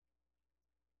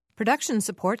Production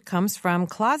support comes from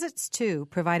Closets 2,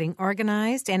 providing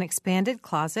organized and expanded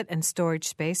closet and storage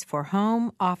space for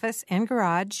home, office, and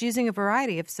garage using a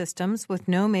variety of systems with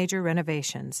no major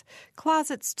renovations.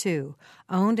 Closets 2,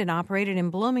 owned and operated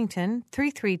in Bloomington,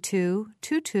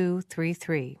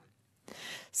 332-2233.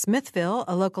 Smithville,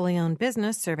 a locally owned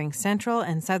business serving central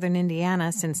and southern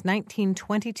Indiana since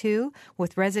 1922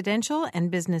 with residential and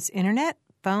business internet,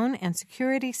 phone, and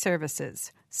security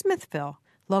services. Smithville.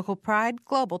 Local pride,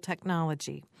 global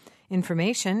technology.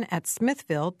 Information at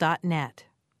smithville.net.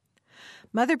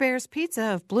 Mother Bear's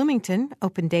Pizza of Bloomington,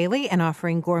 open daily and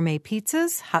offering gourmet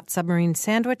pizzas, hot submarine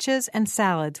sandwiches, and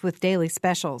salads with daily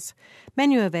specials.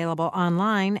 Menu available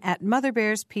online at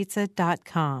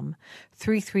motherbearspizza.com.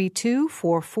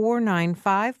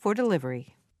 332-4495 for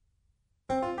delivery.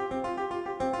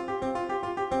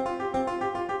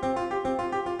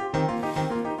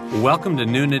 Welcome to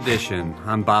Noon Edition.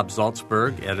 I'm Bob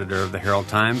Zaltzberg, editor of the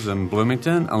Herald-Times in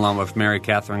Bloomington, along with Mary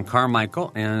Catherine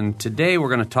Carmichael. And today we're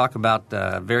going to talk about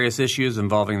various issues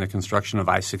involving the construction of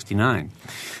I-69.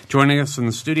 Joining us in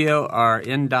the studio are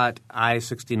INDOT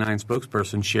I-69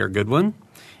 spokesperson Cher Goodwin,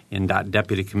 INDOT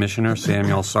Deputy Commissioner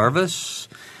Samuel Sarvis,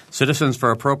 Citizens for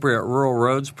Appropriate Rural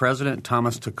Roads President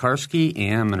Thomas Tokarski,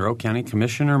 and Monroe County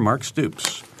Commissioner Mark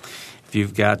Stoops. If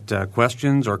you've got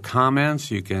questions or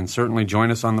comments, you can certainly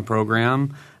join us on the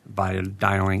program by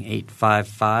dialing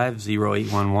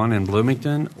 855-0811 in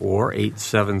Bloomington or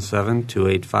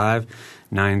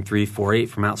 877-285-9348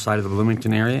 from outside of the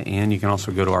Bloomington area. And you can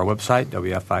also go to our website,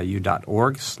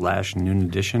 wfiu.org/noon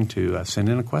edition to send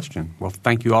in a question. Well,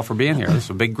 thank you all for being here. This is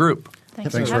a big group.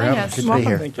 Thanks for having us. Good to be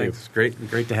here. Thank you. It's great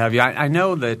to have you. I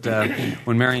know that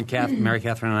when Mary Catherine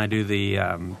and I do the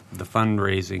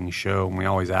fundraising show, and we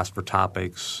always ask for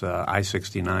topics,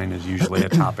 I-69 is usually a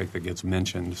topic that gets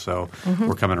mentioned. So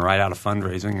we're coming right out of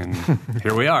fundraising, and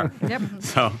here we are. Yep.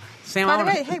 So, Sam, by the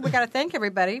way, hey, we got to thank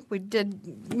everybody. We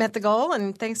met the goal,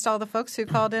 and thanks to all the folks who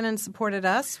called in and supported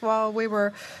us while we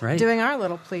were doing our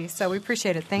little plea. So we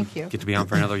appreciate it. Thank you. Get to be on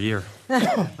for another year.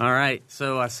 All right.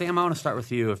 So, Sam, I want to start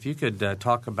with you. If you could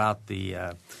talk about the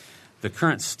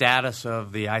current status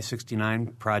of the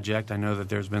I-69 project. I know that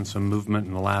there's been some movement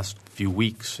in the last few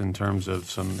weeks in terms of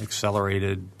some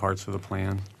accelerated parts of the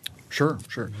plan. Sure.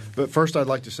 But first I'd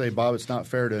like to say, Bob, it's not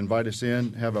fair to invite us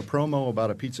in, have a promo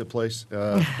about a pizza place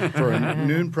for a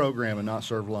noon program and not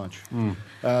serve lunch.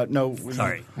 No.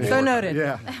 Sorry. So noted.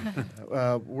 Yeah.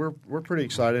 We're pretty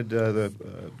excited. The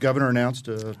governor announced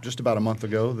just about a month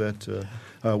ago that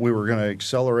we were going to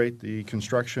accelerate the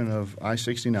construction of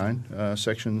I-69,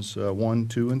 sections 1,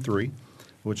 2, and 3,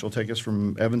 which will take us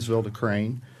from Evansville to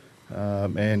Crane.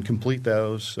 And complete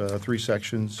those three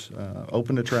sections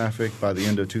open to traffic by the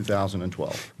end of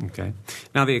 2012. Okay.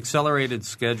 Now, the accelerated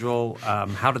schedule,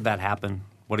 how did that happen?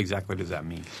 What exactly does that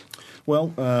mean?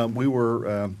 Well,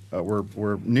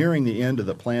 we're nearing the end of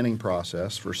the planning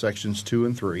process for sections 2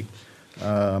 and 3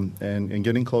 and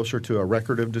getting closer to a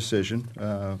record of decision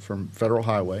from Federal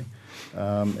Highway.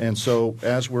 And so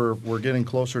as we're getting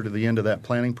closer to the end of that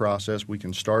planning process, we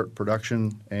can start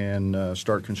production and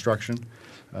start construction.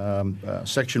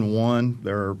 Section 1,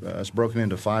 it's broken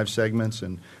into 5 segments,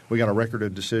 and we got a record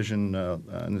of decision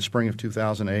in the spring of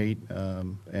 2008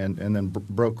 and then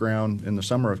broke ground in the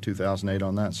summer of 2008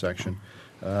 on that section.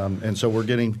 And so we're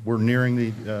nearing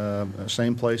the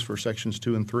same place for sections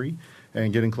 2 and 3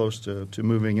 and getting close to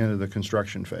moving into the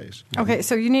construction phase. Okay,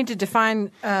 so you need to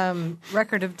define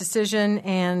record of decision,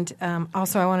 and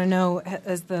also I want to know,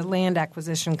 is the land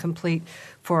acquisition complete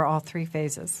for all 3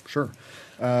 phases? Sure.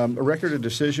 A record of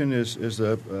decision is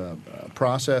a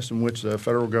process in which the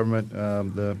federal government,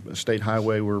 the state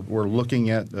highway, we're looking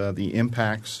at the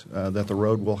impacts that the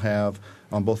road will have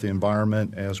on both the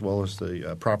environment as well as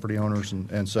the property owners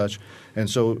and such. And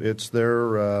so it's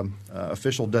their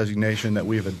official designation that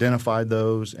we've identified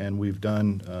those and we've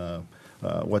done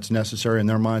what's necessary in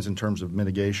their minds in terms of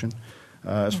mitigation.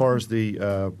 As far as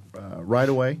the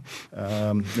right-of-way,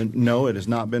 no, it has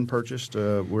not been purchased.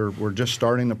 We're just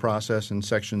starting the process in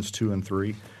sections 2 and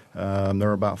 3. There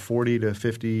are about 40 to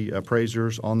 50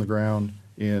 appraisers on the ground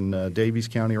in Davies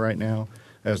County right now.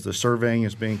 As the surveying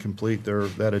is being complete,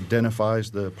 that identifies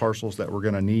the parcels that we're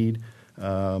going to need,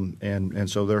 and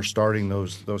so they're starting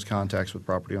those contacts with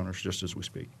property owners just as we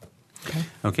speak.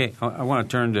 Okay. I want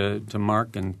to turn to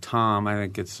Mark and Tom. I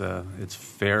think it's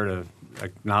fair to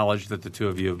acknowledge that the two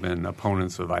of you have been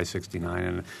opponents of I-69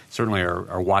 and certainly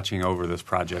are watching over this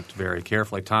project very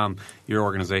carefully. Tom, your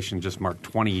organization just marked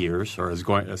 20 years, or is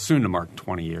soon to mark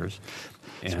 20 years.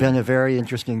 It's been a very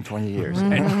interesting 20 years.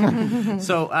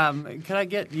 So can I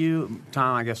get you,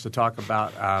 Tom, I guess, to talk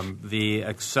about the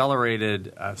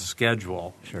accelerated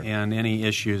schedule and any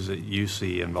issues that you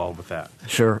see involved with that?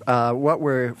 Sure. What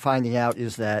we're finding out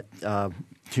is that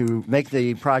to make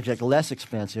the project less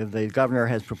expensive, the governor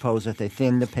has proposed that they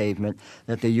thin the pavement,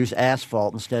 that they use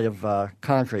asphalt instead of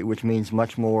concrete, which means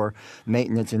much more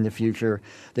maintenance in the future.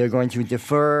 They're going to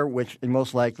defer, which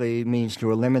most likely means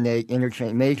to eliminate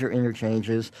major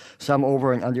interchanges. Some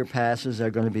over and underpasses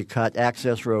are going to be cut.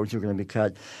 Access roads are going to be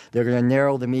cut. They're going to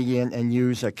narrow the median and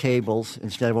use cables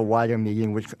instead of a wider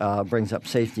median, which brings up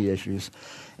safety issues.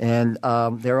 And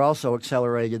they're also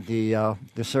accelerated the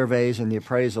surveys and the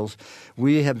appraisals.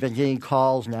 We have been getting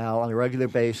calls now on a regular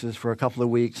basis for a couple of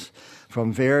weeks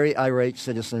from very irate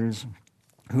citizens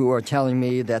who are telling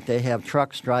me that they have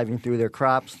trucks driving through their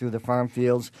crops, through the farm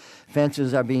fields.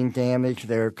 Fences are being damaged.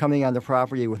 They're coming on the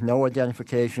property with no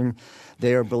identification.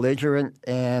 They are belligerent,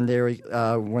 and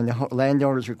when the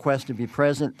landowners request to be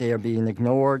present, they are being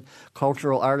ignored.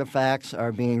 Cultural artifacts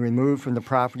are being removed from the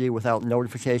property without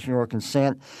notification or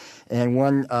consent. And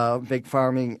one big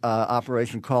farming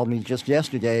operation called me just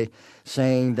yesterday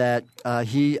saying that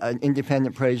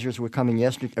independent appraisers were coming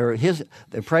yesterday, or the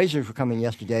appraisers were coming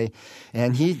yesterday,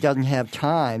 and he doesn't have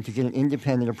time to get an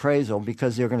independent appraisal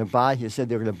because he said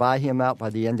they're going to buy him out by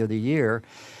the end of the year.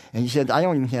 And he said, I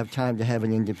don't even have time to have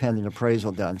an independent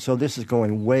appraisal done. So this is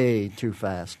going way too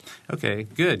fast. Okay,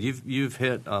 good. You've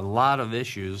hit a lot of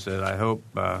issues that I hope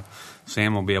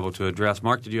Sam will be able to address.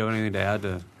 Mark, did you have anything to add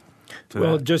to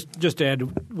well, that? just to add to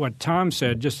what Tom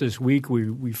said, just this week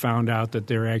we found out that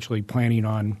they're actually planning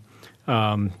on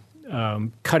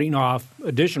cutting off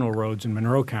additional roads in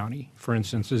Monroe County. For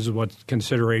instance, this is what's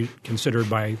considered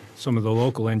by some of the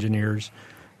local engineers.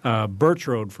 Birch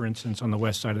Road, for instance, on the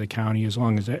west side of the county, as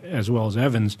well as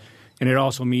Evans, and it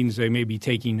also means they may be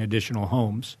taking additional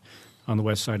homes on the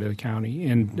west side of the county.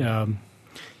 And I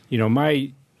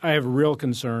have a real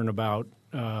concern about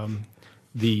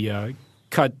the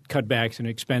cutbacks and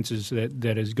expenses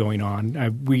that is going on.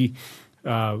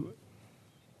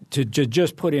 To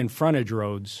just put in frontage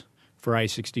roads for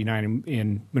I-69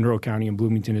 in Monroe County and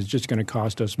Bloomington is just going to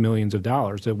cost us millions of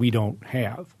dollars that we don't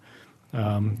have.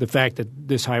 The fact that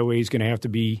this highway is going to have to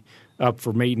be up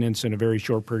for maintenance in a very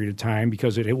short period of time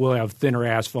because it will have thinner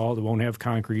asphalt, it won't have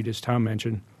concrete, as Tom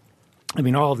mentioned. I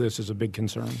mean, all of this is a big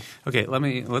concern. Okay,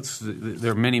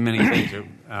 there are many things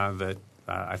that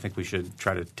I think we should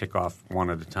try to tick off one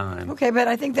at a time. Okay, but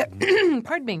I think that,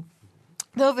 pardon me,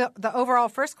 the overall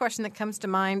first question that comes to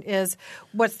mind is,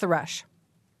 what's the rush?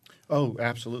 Oh,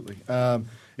 absolutely. I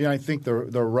think the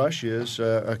rush is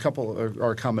a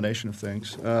combination of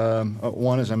things.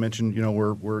 One, as I mentioned,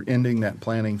 we're ending that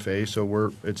planning phase,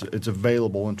 so it's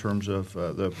available in terms of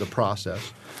the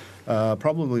process.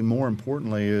 Probably more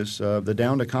importantly is the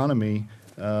downed economy.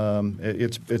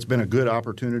 It's been a good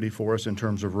opportunity for us in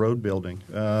terms of road building.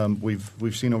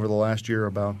 We've seen over the last year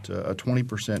about a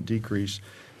 20% decrease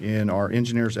in our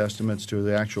engineers' estimates to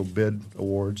the actual bid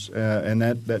awards, and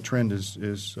that trend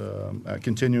is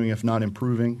continuing, if not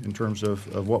improving, in terms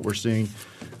of what we're seeing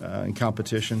in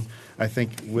competition. I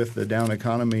think with the down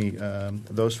economy,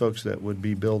 those folks that would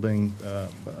be building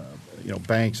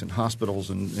banks and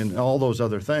hospitals and all those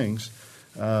other things,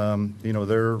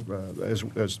 they're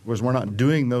as we're not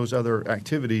doing those other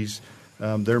activities.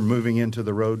 They're moving into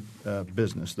the road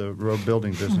business, the road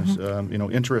building business.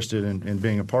 Interested in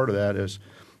being a part of that as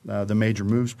the Major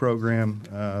Moves program,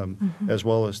 as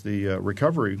well as the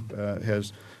recovery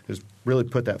has really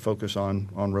put that focus on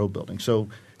road building. So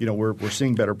we're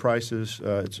seeing better prices.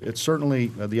 It's certainly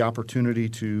the opportunity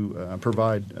to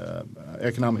provide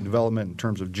economic development in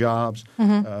terms of jobs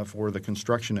for the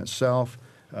construction itself.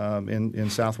 In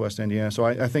Southwest Indiana. So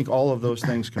I think all of those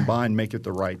things combined make it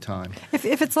the right time.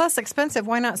 If it's less expensive,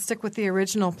 why not stick with the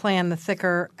original plan, the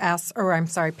thicker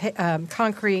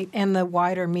concrete and the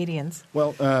wider medians?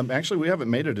 Well, actually, we haven't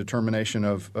made a determination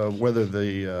of whether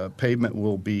the pavement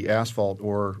will be asphalt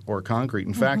or concrete.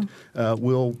 In fact,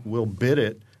 we'll bid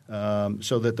it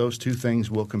so that those two things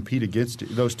will compete against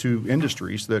those two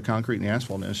industries. The concrete and the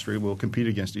asphalt industry will compete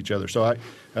against each other. So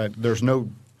there's no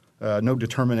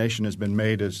determination has been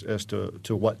made as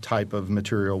to what type of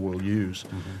material we'll use.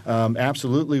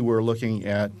 Absolutely, we're looking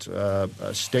at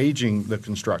staging the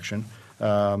construction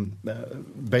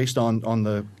based on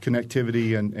the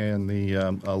connectivity and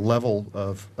the level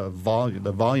of volume,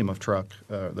 the volume of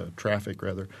the traffic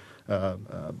rather,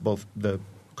 both the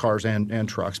cars and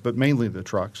trucks, but mainly the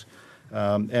trucks.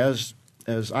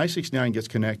 As I-69 gets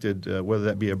connected, whether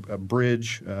that be a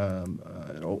bridge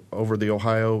over the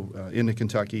Ohio into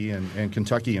Kentucky, and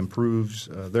Kentucky improves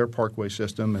their parkway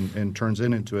system and turns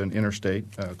it into an interstate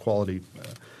quality,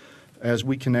 as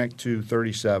we connect to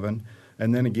 37,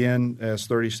 and then again as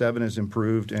 37 is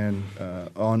improved and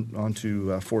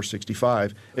onto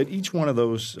 465, at each one of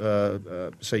those,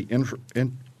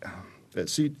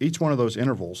 each one of those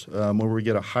intervals where we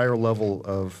get a higher level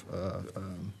of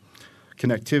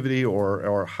connectivity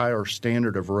or a higher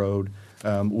standard of road,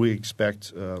 we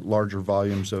expect larger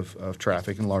volumes of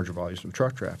traffic and larger volumes of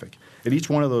truck traffic. At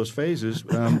each one of those phases,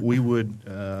 we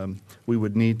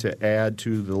would need to add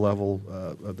to the level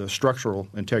of the structural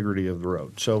integrity of the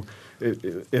road. So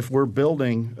if we're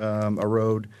building a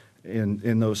road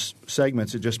in those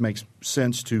segments, it just makes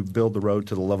sense to build the road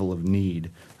to the level of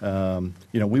need.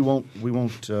 We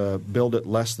won't build it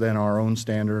less than our own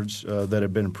standards that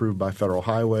have been approved by Federal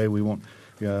Highway. We won't.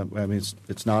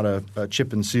 It's not a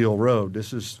chip and seal road.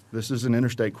 This is an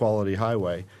interstate quality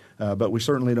highway, but we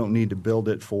certainly don't need to build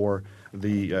it for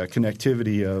the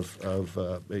connectivity of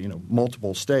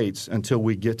multiple states until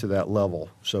we get to that level.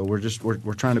 So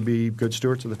we're trying to be good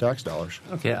stewards of the tax dollars.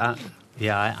 Okay.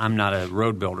 I'm not a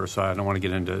road builder, so I don't want to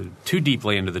get too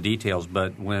deeply into the details.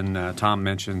 But when Tom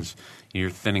mentions you're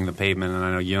thinning the pavement, and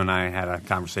I know you and I had a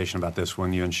conversation about this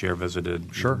when you and Cher visited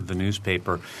the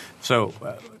newspaper. So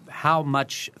how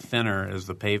much thinner is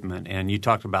the pavement? And you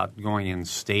talked about going in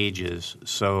stages.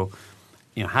 So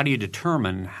how do you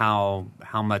determine how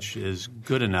much is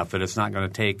good enough that it's not going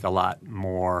to take a lot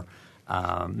more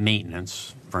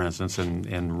maintenance, for instance, and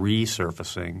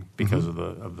resurfacing because of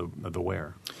the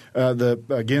wear?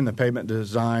 The pavement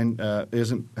design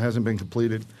hasn't been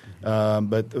completed,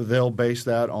 but they'll base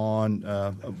that on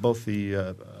both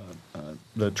the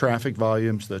traffic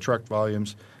volumes, the truck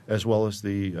volumes, as well as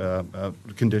the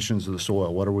conditions of the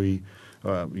soil. What are we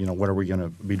going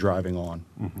to be driving on?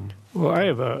 Mm-hmm. Well, I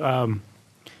have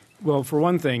well, for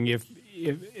one thing, if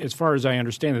as far as I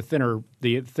understand,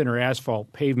 the thinner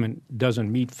asphalt pavement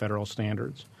doesn't meet federal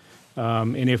standards,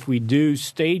 and if we do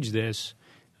stage this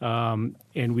and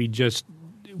we just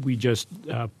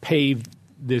pave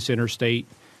this interstate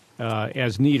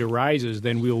as need arises,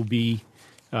 then we will be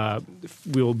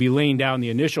laying down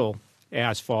the initial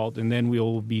asphalt, and then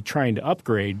we'll be trying to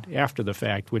upgrade after the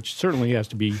fact, which certainly has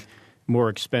to be more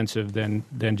expensive than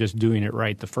just doing it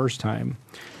right the first time.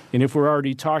 And if we're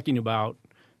already talking about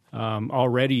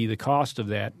already the cost of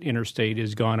that interstate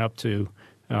has gone up to,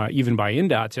 even by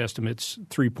INDOT's estimates,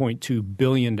 $3.2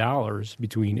 billion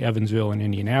between Evansville and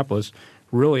Indianapolis.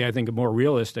 Really, I think a more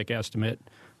realistic estimate,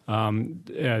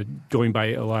 going by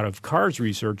a lot of CARS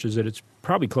research, is that it's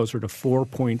probably closer to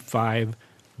 $4.5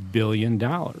 billion.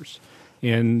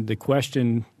 And the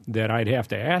question that I'd have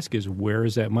to ask is, where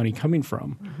is that money coming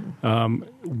from?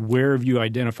 Mm-hmm. Where have you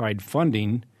identified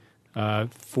funding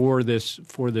for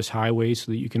this highway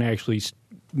so that you can actually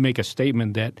make a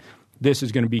statement that this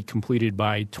is going to be completed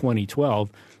by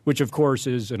 2012, which of course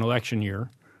is an election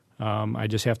year. I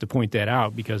just have to point that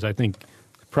out because I think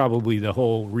probably the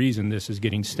whole reason this is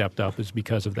getting stepped up is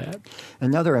because of that.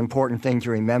 Another important thing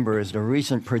to remember is the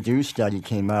recent Purdue study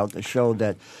came out that showed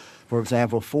that, for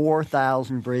example,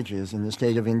 4,000 bridges in the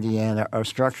state of Indiana are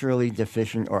structurally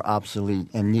deficient or obsolete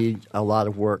and need a lot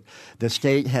of work. The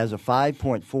state has a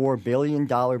 $5.4 billion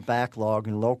backlog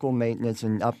in local maintenance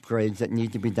and upgrades that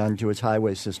need to be done to its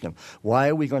highway system. Why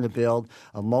are we going to build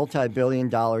a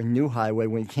multi-billion-dollar new highway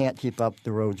when we can't keep up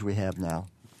the roads we have now?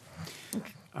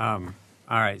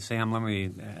 All right, Sam, let me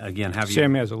again have you.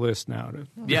 Sam has a list now.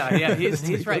 Yeah,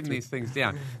 he's writing these things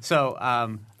down.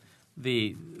 So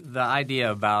the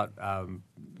idea about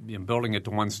building it to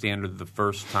one standard the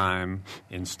first time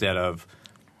instead of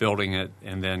building it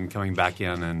and then coming back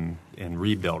in and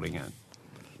rebuilding it.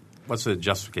 What's the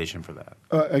justification for that?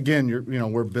 Again,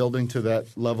 we're building to that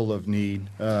level of need,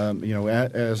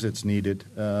 as it's needed.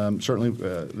 Certainly,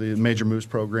 the Major Moves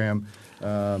program.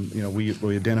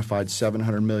 We identified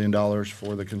 $700 million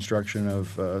for the construction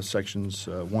of sections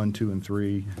 1, 2, and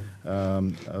 3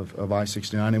 of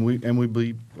I-69, and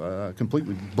we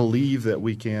completely believe that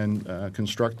we can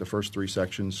construct the first 3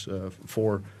 sections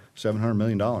for $700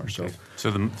 million. Okay.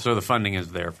 So the funding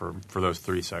is there for those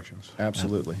 3 sections.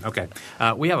 Absolutely. Okay.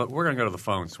 We're going to go to the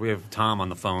phones. We have Tom on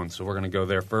the phone, so we're going to go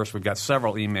there first. We've got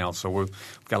several emails, so we've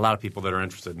got a lot of people that are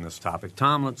interested in this topic.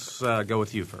 Tom, let's go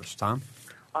with you first. Tom.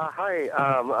 Hi.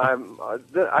 I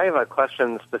have a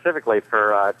question specifically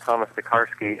for Thomas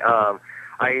Tokarski.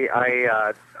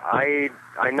 I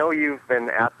know you've been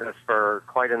at this for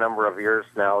quite a number of years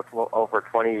now, over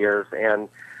 20 years, and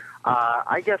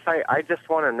I guess I just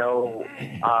want to know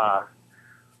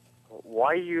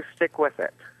why you stick with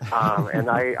it. And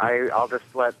I'll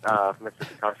just let Mr.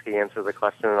 Tokarski answer the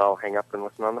question, and I'll hang up and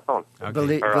listen on the phone. Okay.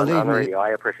 Believe on the me, radio. I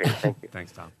appreciate it. Thank you.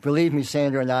 Thanks, Tom. Believe me,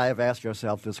 Sandra and I have asked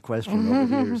ourselves this question over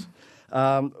the years.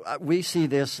 We see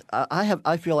this.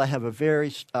 I feel I have a very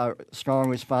strong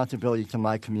responsibility to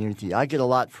my community. I get a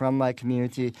lot from my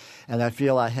community, and I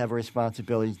feel I have a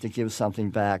responsibility to give something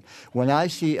back. When I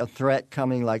see a threat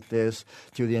coming like this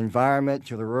to the environment,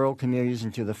 to the rural communities,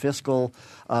 and to the fiscal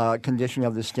condition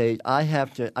of the state, I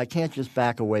can't just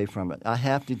back away from it. I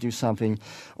have to do something,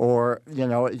 or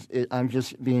I'm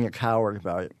just being a coward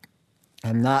about it.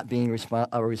 I'm not being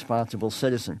a responsible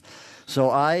citizen.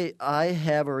 So I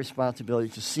have a responsibility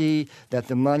to see that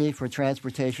the money for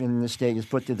transportation in the state is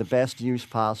put to the best use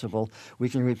possible. We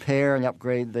can repair and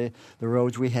upgrade the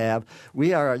roads we have.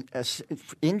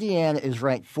 Indiana is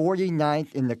ranked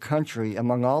 49th in the country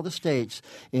among all the states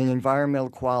in environmental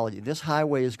quality. This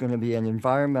highway is going to be an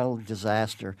environmental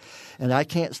disaster, and I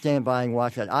can't stand by and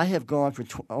watch that. I have gone for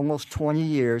almost 20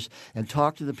 years and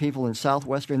talked to the people in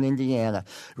southwestern Indiana.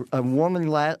 A woman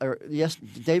the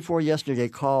day before yesterday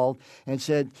called and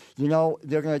said,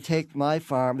 they're going to take my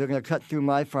farm, they're going to cut through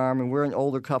my farm, and we're an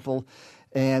older couple.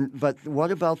 But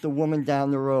what about the woman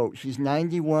down the road? She's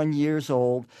 91 years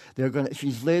old.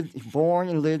 She's born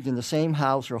and lived in the same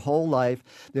house her whole life.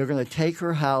 They're going to take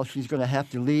her house. She's going to have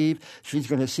to leave. She's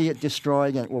going to see it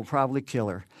destroyed, and it will probably kill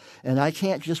her. And I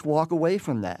can't just walk away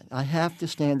from that. I have to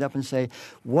stand up and say,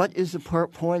 what is the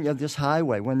point of this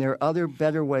highway when there are other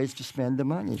better ways to spend the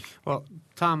money? Well,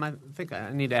 Tom, I think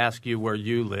I need to ask you where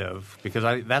you live,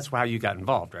 because that's how you got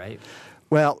involved, right?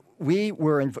 Well, we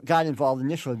got involved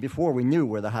initially before we knew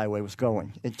where the highway was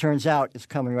going. It turns out it's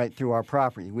coming right through our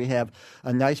property. We have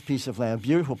a nice piece of land, a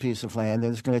beautiful piece of land,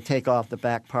 and it's going to take off the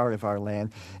back part of our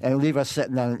land and leave us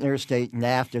sitting on an interstate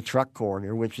NAFTA truck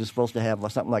corridor, which is supposed to have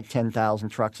something like 10,000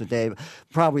 trucks a day.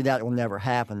 Probably that will never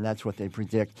happen. That's what they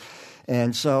predict.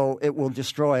 And so it will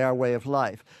destroy our way of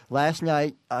life. Last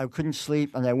night, I couldn't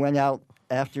sleep, and I went out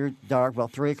after dark, about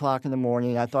 3 o'clock in the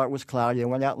morning. I thought it was cloudy. I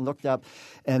went out and looked up,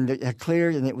 and it had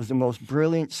cleared, and it was the most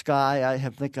brilliant sky I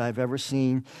think I've ever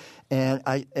seen. And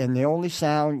the only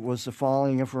sound was the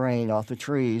falling of rain off the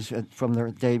trees from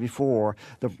the day before.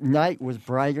 The night was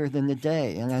brighter than the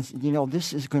day. And I said,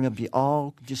 this is going to be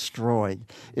all destroyed.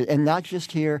 And not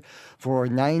just here, for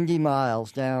 90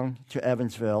 miles down to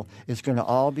Evansville, it's going to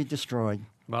all be destroyed.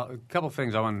 Well, a couple of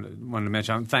things I wanted to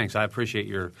mention. Thanks. I appreciate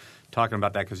your talking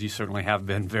about that, because you certainly have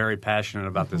been very passionate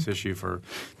about this issue for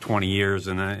 20 years,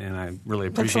 and I really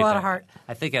appreciate that. Takes a lot of heart.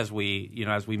 I think as we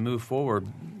move forward,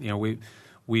 I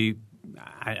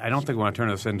don't think we want to turn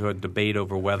this into a debate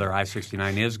over whether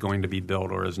I-69 is going to be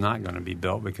built or is not going to be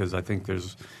built, because I think there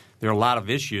are a lot of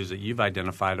issues that you've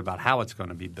identified about how it's going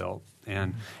to be built.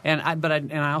 And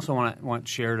I also want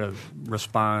Cher to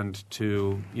respond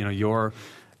to your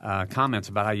comments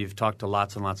about how you've talked to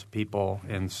lots and lots of people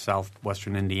in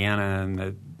southwestern Indiana, and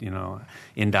that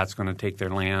INDOT's going to take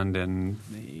their land, and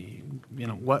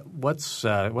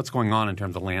what's going on in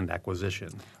terms of land acquisition.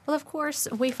 Well, of course,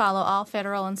 we follow all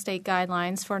federal and state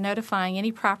guidelines for notifying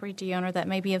any property owner that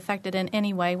may be affected in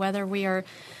any way, whether we are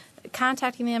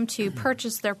contacting them to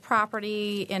purchase their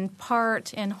property in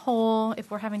part, in whole, if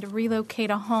we're having to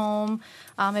relocate a home,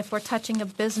 if we're touching a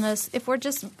business, if we're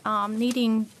just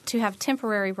needing to have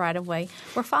temporary right-of-way.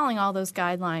 We're following all those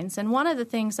guidelines. And one of the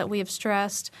things that we have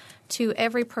stressed to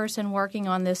every person working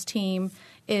on this team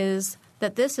is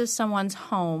that this is someone's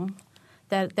home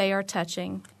that they are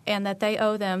touching, and that they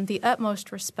owe them the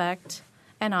utmost respect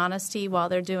and honesty while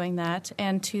they're doing that,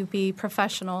 and to be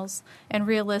professionals and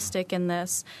realistic in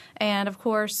this. And of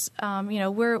course,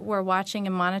 we're watching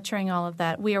and monitoring all of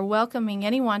that. We are welcoming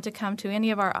anyone to come to any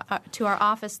of our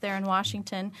office there in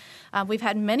Washington. We've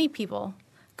had many people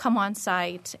come on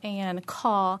site and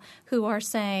call who are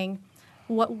saying,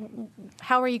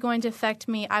 how are you going to affect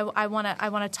me? I want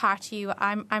to talk to you.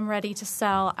 I'm ready to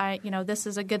sell. This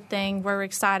is a good thing. We're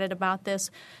excited about this.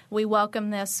 We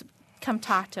welcome this. Come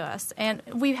talk to us. And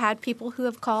we've had people who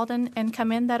have called and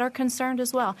come in that are concerned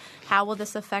as well. How will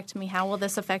this affect me? How will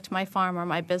this affect my farm or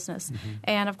my business? Mm-hmm.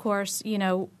 And, of course,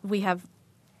 we have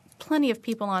plenty of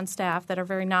people on staff that are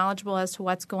very knowledgeable as to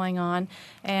what's going on,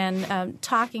 and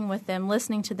talking with them,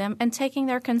 listening to them, and taking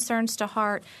their concerns to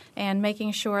heart, and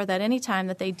making sure that any time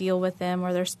that they deal with them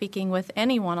or they're speaking with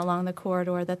anyone along the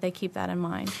corridor, that they keep that in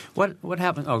mind. What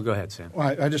happened? Oh, go ahead, Sam.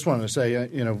 Well, I just wanted to say,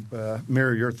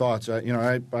 mirror your thoughts.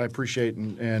 I appreciate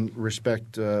and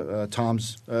respect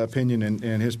Tom's opinion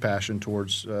and his passion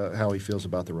towards how he feels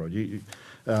about the road.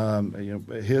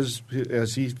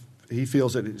 he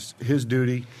feels that it's his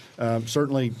duty.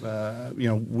 Certainly,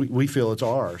 we feel it's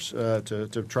ours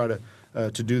to try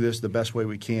to do this the best way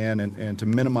we can and to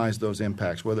minimize those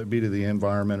impacts, whether it be to the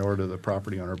environment or to the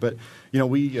property owner. But,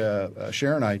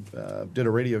 Cher and I did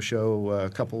a radio show a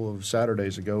couple of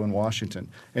Saturdays ago in Washington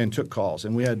and took calls.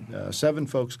 And we had 7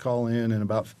 folks call in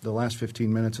about the last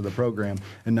 15 minutes of the program,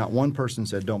 and not one person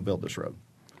said, don't build this road.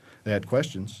 They had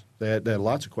questions. They had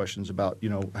lots of questions about,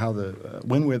 how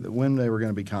when they were going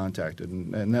to be contacted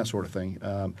and that sort of thing.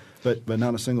 But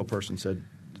not a single person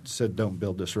said don't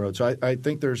build this road. So I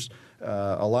think there's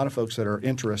a lot of folks that are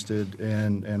interested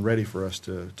and ready for us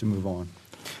to move on.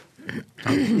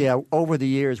 Yeah, over the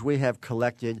years we have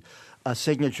collected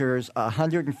signatures,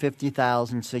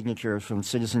 150,000 signatures from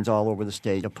citizens all over the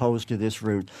state opposed to this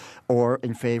route or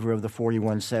in favor of the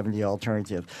 4170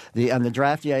 alternative. On the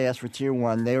draft EIS for Tier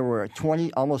 1, there were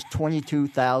almost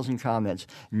 22,000 comments.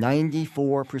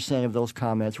 94% of those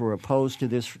comments were opposed to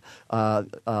this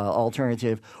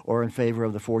alternative or in favor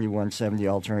of the 4170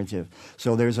 alternative.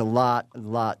 So there's a lot,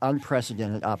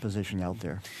 unprecedented opposition out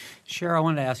there. Cher, I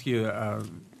wanted to ask you,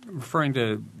 referring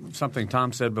to something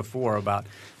Tom said before about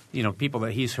people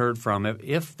that he's heard from,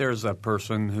 if there's a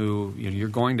person who you're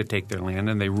going to take their land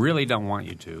and they really don't want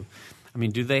you to,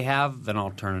 do they have an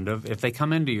alternative? If they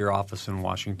come into your office in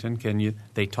Washington,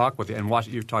 they talk with you? And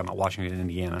you're talking about Washington,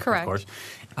 Indiana, correct, of course.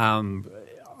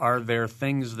 Are there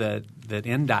things that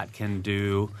INDOT can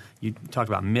do? You talked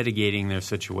about mitigating their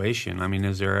situation.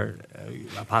 Is there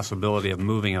a possibility of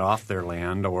moving it off their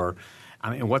land, or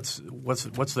what's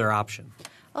their option?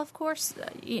 Well, of course,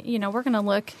 we're going to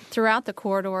look throughout the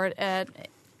corridor at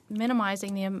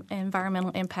minimizing the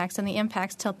environmental impacts and the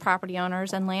impacts to property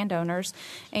owners and landowners.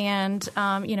 And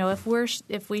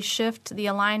if we shift the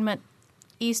alignment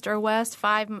east or west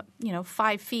 5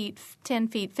 feet, 10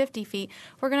 feet, 50 feet,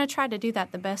 we're going to try to do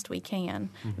that the best we can,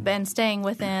 and staying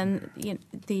within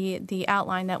the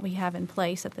outline that we have in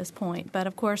place at this point. But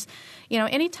of course,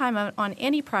 anytime on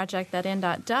any project that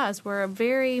INDOT does, we're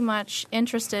very much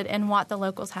interested in what the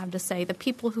locals have to say, the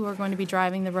people who are going to be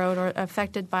driving the road or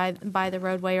affected by the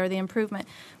roadway or the improvement.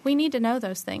 We need to know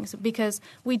those things because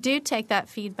we do take that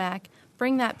feedback,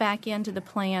 bring that back into the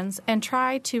plans, and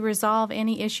try to resolve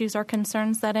any issues or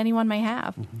concerns that anyone may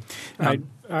have.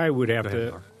 I would have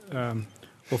to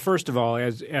well, first of all,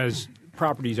 as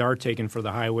properties are taken for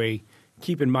the highway,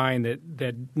 keep in mind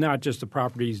that not just the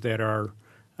properties that are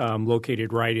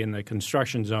located right in the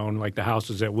construction zone, like the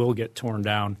houses that will get torn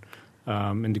down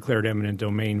and declared eminent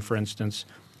domain, for instance,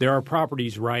 there are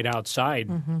properties right outside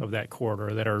of that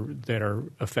corridor that are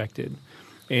affected.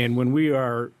 And when we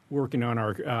are working on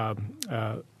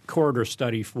our corridor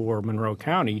study for Monroe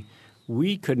County,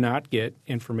 we could not get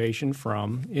information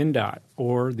from INDOT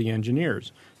or the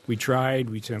engineers. We tried.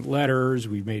 We sent letters.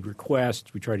 We made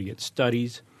requests. We tried to get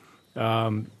studies.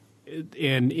 And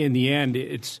in the end,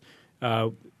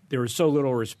 there was so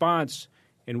little response,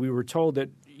 and we were told that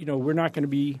we're not going to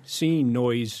be seeing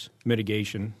noise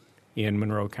mitigation in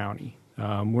Monroe County.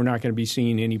 We're not going to be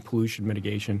seeing any pollution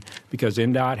mitigation because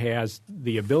INDOT has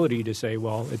the ability to say,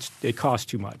 well, it costs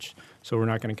too much, so we're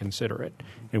not going to consider it.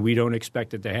 And we don't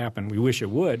expect it to happen. We wish it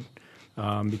would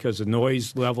because the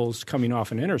noise levels coming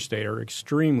off an interstate are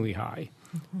extremely high.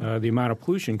 The amount of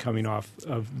pollution coming off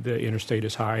of the interstate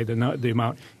is high. The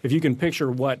amount, if you can picture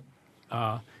what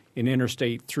an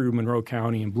interstate through Monroe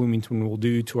County and Bloomington will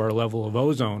do to our level of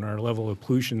ozone, our level of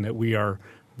pollution that we are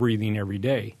breathing every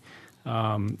day.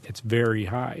 It's very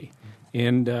high.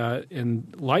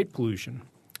 And light pollution,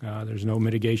 there's no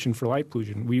mitigation for light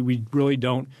pollution. We really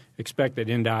don't expect that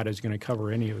INDOT is going to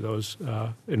cover any of those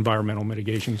environmental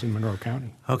mitigations in Monroe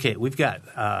County. Okay, we've got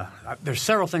there's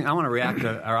several things I want to react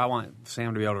to, or I want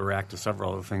Sam to be able to react to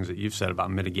several of the things that you've said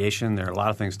about mitigation. There are a lot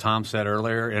of things Tom said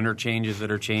earlier, interchanges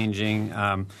that are changing.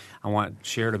 I want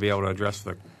Cher to be able to address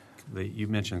you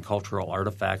mentioned cultural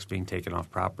artifacts being taken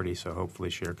off property, so hopefully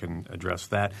Cher can address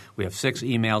that. We have 6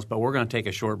 emails, but we're going to take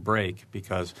a short break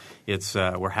because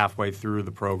we're halfway through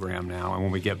the program now, and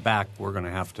when we get back, we're going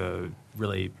to have to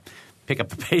really pick up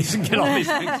the pace and get all these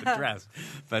things addressed.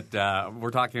 But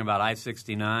we're talking about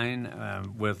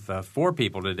I-69 with 4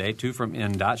 people today, 2 from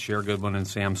INDOT, Cher Goodwin and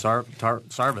Sam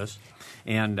Sarvis,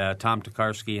 and Tom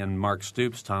Tokarski and Mark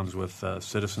Stoops. Tom's with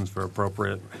Citizens for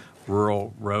Appropriate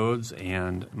Rural Roads,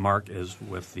 and Mark is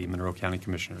with the Monroe County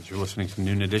Commissioners. You're listening to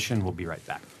Noon Edition. We'll be right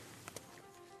back.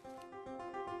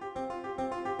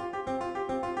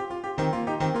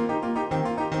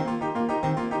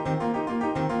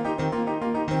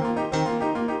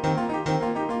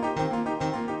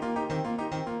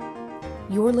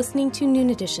 You're listening to Noon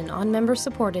Edition on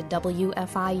member-supported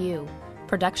WFIU.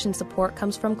 Production support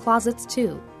comes from Closets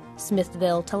 2,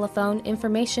 Smithville telephone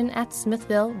information at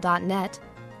smithville.net,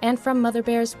 and from Mother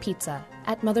Bear's Pizza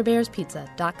at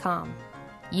motherbearspizza.com.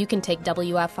 You can take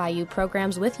WFIU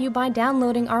programs with you by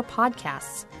downloading our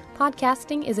podcasts.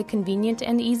 Podcasting is a convenient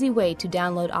and easy way to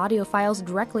download audio files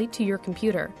directly to your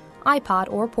computer,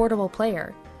 iPod, or portable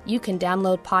player. You can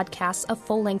download podcasts of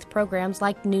full-length programs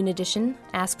like Noon Edition,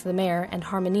 Ask the Mayor, and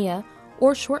Harmonia,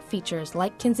 or short features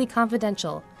like Kinsey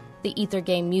Confidential, the Ether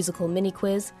Game musical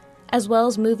mini-quiz, as well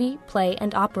as movie, play,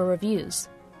 and opera reviews.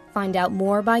 Find out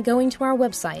more by going to our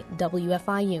website,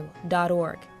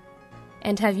 wfiu.org.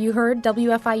 And have you heard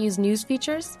WFIU's news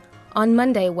features? On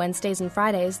Monday, Wednesdays, and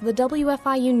Fridays, the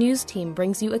WFIU News Team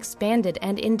brings you expanded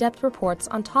and in-depth reports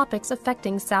on topics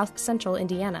affecting South Central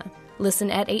Indiana.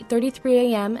 Listen at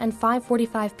 8:33 a.m. and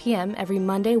 5:45 p.m. every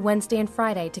Monday, Wednesday, and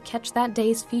Friday to catch that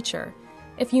day's feature.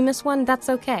 If you miss one, that's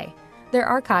okay. They're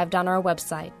archived on our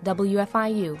website,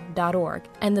 wfiu.org,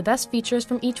 and the best features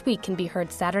from each week can be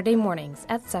heard Saturday mornings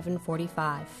at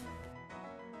 7:45.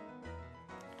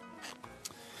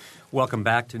 Welcome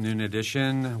back to Noon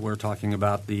Edition. We're talking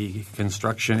about the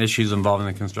construction issues involving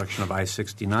the construction of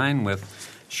I-69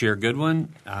 with Cher Goodwin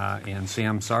and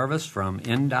Sam Sarvis from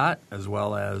INDOT, as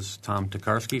well as Tom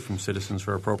Tokarski from Citizens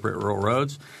for Appropriate Rural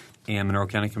Roads, and Monroe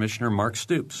County Commissioner Mark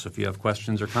Stoops. If you have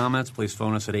questions or comments, please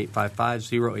phone us at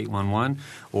 855-0811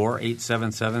 or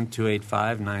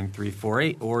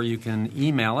 877-285-9348, or you can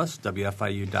email us,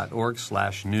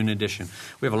 wfiu.org/Noon Edition.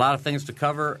 We have a lot of things to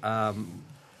cover.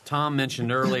 Tom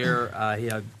mentioned earlier he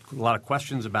had a lot of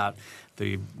questions about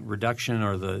the reduction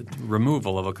or the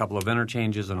removal of a couple of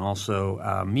interchanges and also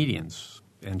medians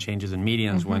and changes in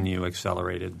medians when you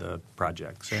accelerated the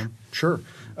project. Sam? Sure.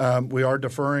 We are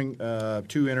deferring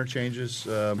two interchanges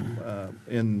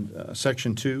in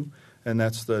Section 2, and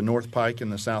that's the North Pike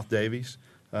and the South Davies.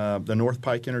 The North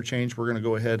Pike interchange, we're going to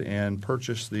go ahead and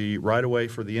purchase the right-of-way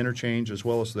for the interchange as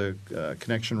well as the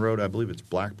connection road. I believe it's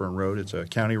Blackburn Road. It's a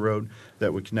county road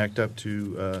that would connect up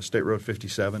to State Road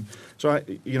 57. So,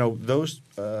 those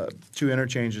two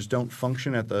interchanges don't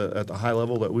function at the high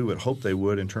level that we would hope they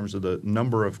would in terms of the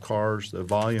number of cars, the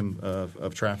volume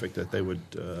of traffic that they would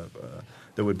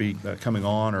that would be coming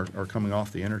on or coming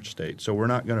off the interstate. So we're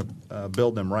not going to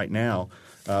build them right now.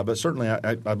 But certainly,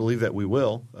 I believe that we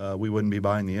will. We wouldn't be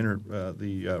buying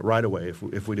the right-of-way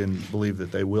if we didn't believe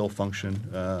that they will function.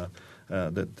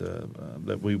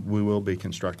 That we will be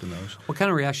constructing those. What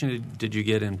kind of reaction did you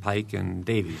get in Pike and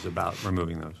Davies about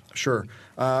removing those? Sure.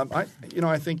 I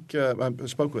think I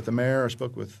spoke with the mayor. I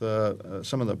spoke with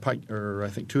some of the Pike, or I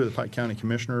think two of the Pike County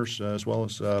commissioners, as well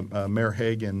as Mayor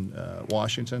Hague in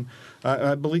Washington.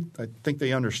 I think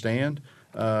they understand.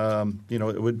 It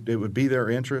would be their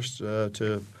interest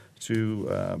to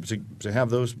have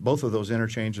both of those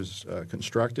interchanges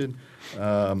constructed. We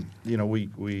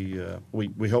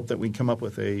hope that we can come up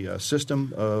with a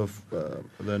system of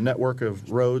the network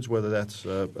of roads, whether that's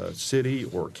city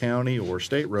or county or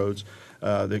state roads,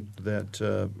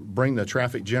 that bring the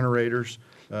traffic generators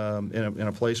in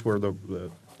a place where the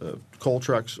coal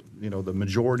trucks, the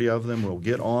majority of them will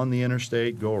get on the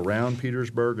interstate, go around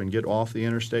Petersburg, and get off the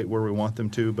interstate where we want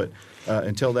them to. But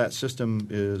until that system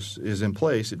is in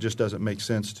place, it just doesn't make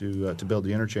sense to build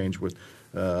the interchange with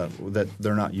that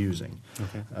they're not using.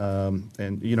 Okay.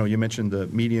 And you mentioned the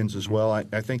medians as well.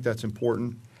 I think that's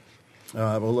important.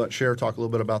 We'll let Cher talk a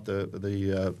little bit about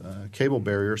the cable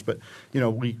barriers, but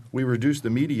we reduce the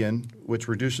median, which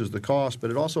reduces the cost,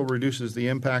 but it also reduces the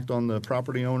impact on the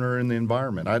property owner and the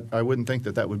environment. I wouldn't think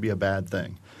that would be a bad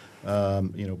thing.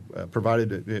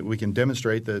 Provided that we can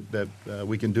demonstrate that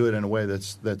we can do it in a way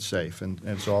that's safe.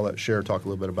 And so I'll let Cher talk a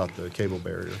little bit about the cable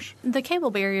barriers. The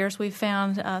cable barriers we've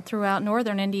found throughout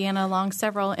northern Indiana along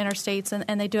several interstates,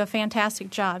 and they do a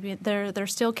fantastic job. They're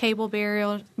still cable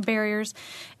barriers,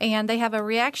 and they have a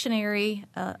reactionary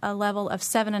a level of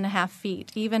 7.5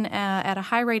 feet. Even at a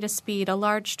high rate of speed, a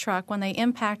large truck, when they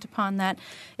impact upon that,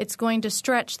 it's going to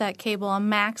stretch that cable a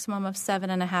maximum of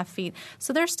 7.5 feet.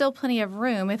 So there's still plenty of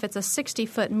room if it's a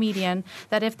 60-foot median,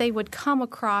 that if they would come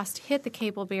across, hit the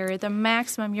cable barrier, the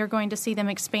maximum you're going to see them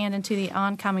expand into the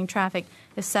oncoming traffic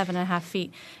is 7.5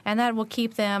 feet. And that will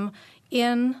keep them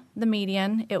in the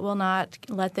median. It will not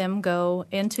let them go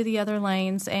into the other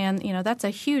lanes. And, that's a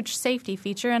huge safety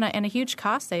feature and a huge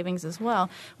cost savings as well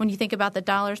when you think about the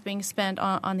dollars being spent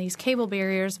on these cable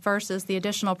barriers versus the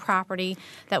additional property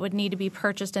that would need to be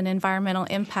purchased and environmental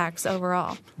impacts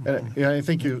overall. I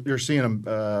think you're seeing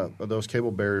those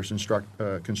cable barriers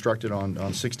constructed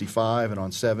on 65 and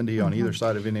on 70 on either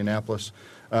side of Indianapolis,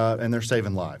 and they're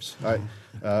saving lives.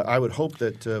 I would hope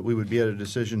that we would be at a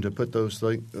decision to put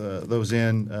those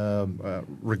in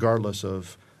regardless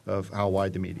of how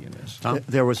wide the median is.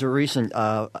 There was a recent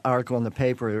article in the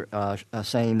paper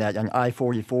saying that on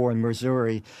I-44 in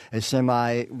Missouri, a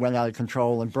semi went out of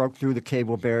control and broke through the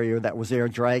cable barrier that was there,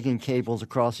 dragging cables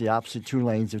across the opposite two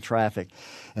lanes of traffic,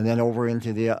 and then over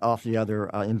into off the other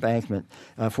embankment.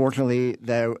 Fortunately,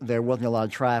 there wasn't a lot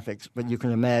of traffic, but you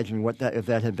can imagine if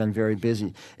that had been very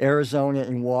busy. Arizona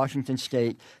and Washington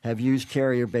State have used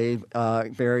carrier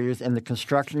barriers, and the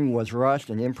construction was rushed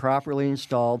and improperly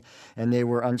installed, and they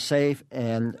were unsafe,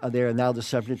 and they are now the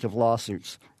subject of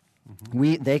lawsuits.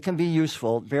 They can be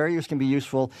useful. Barriers can be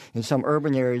useful in some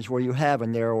urban areas where you have a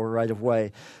narrower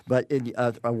right-of-way, but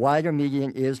a wider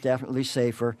median is definitely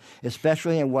safer,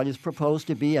 especially in what is proposed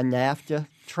to be a NAFTA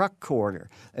truck corridor.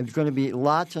 There's going to be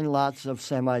lots and lots of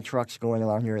semi-trucks going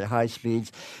along here at high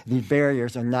speeds. These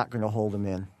barriers are not going to hold them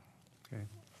in. Okay.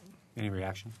 Any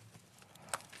reaction?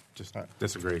 Just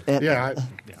disagree.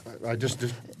 I just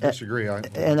disagree.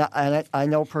 I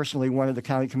know personally one of the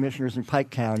county commissioners in Pike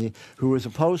County who was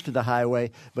opposed to the highway,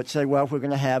 but said, "Well, if we're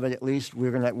going to have it, at least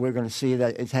we're going to see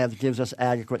that it gives us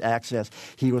adequate access."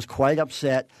 He was quite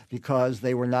upset because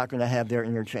they were not going to have their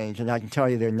interchange, and I can tell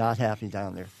you they're not happy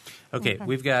down there. Okay,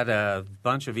 we've got a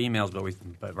bunch of emails,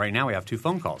 but right now we have 2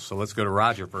 phone calls. So let's go to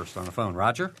Roger first on the phone.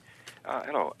 Roger?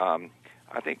 Hello.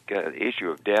 I think the issue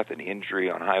of death and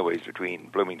injury on highways between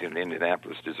Bloomington and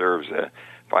Indianapolis deserves a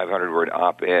 500-word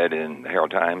op-ed in the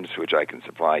Herald Times, which I can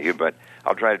supply you, but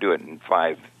I'll try to do it in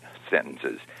 5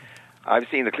 sentences. I've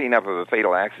seen the cleanup of a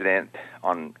fatal accident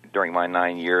during my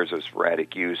 9 years of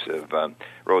sporadic use of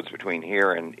roads between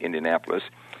here and Indianapolis.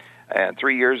 And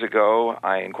 3 years ago,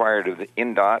 I inquired of the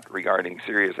INDOT regarding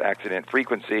serious accident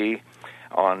frequency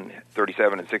on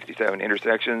 37 and 67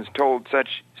 intersections, told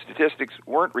such statistics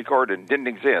weren't recorded and didn't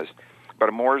exist. But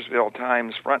a Mooresville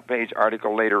Times front page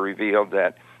article later revealed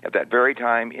that at that very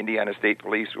time, Indiana State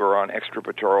Police were on extra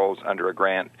patrols under a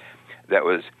grant that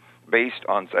was based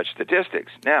on such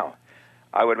statistics. Now,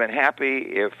 I would have been happy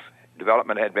if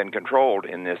development had been controlled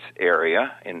in this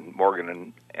area, in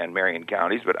Morgan and Marion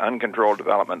counties, but uncontrolled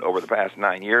development over the past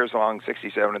 9 years along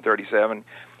 67 and 37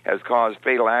 has caused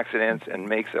fatal accidents and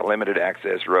makes a limited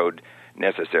access road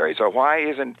necessary. So why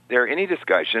isn't there any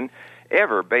discussion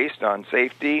ever based on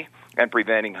safety and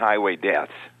preventing highway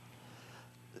deaths?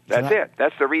 That's it.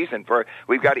 That's the reason for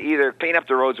we've got to either clean up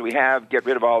the roads we have, get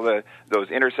rid of all those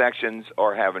intersections,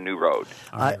 or have a new road.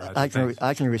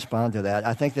 I can respond to that.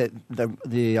 I think that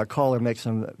the caller makes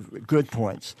some good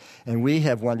points, and we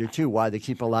have wondered too why they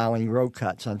keep allowing road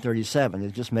cuts on 37.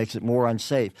 It just makes it more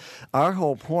unsafe. Our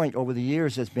whole point over the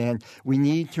years has been we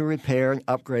need to repair and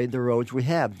upgrade the roads we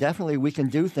have. Definitely, we can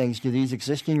do things to these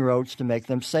existing roads to make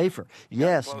them safer.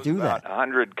 Yes, do that.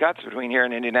 100 cuts between here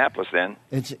and Indianapolis. Then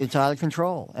it's out of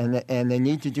control. And they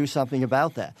need to do something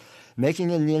about that. Making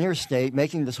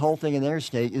this whole thing an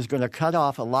interstate is going to cut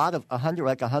off a lot of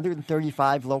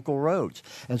 135 local roads.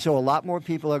 And so a lot more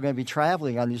people are going to be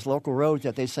traveling on these local roads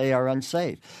that they say are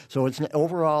unsafe. So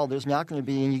overall, there's not going to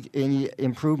be any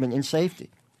improvement in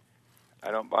safety. I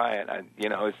don't buy it.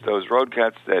 It's those road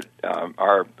cuts that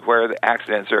are where the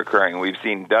accidents are occurring. We've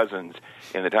seen dozens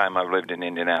in the time I've lived in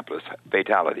Indianapolis,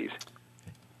 fatalities.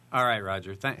 All right,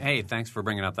 Roger. Hey, thanks for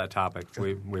bringing up that topic.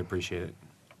 We appreciate it.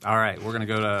 All right, we're going to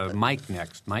go to Mike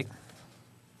next. Mike? Do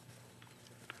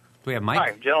we have Mike?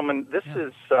 Hi, gentlemen. This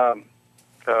is a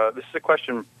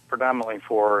question predominantly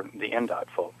for the INDOT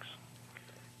folks.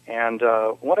 And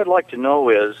what I'd like to know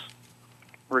is,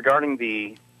 regarding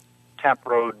the Tap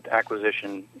Road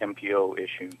acquisition MPO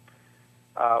issue,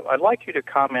 I'd like you to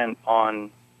comment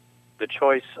on the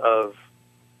choice of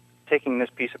taking this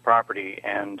piece of property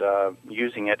and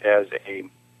using it as a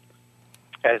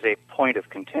point of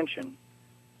contention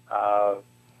on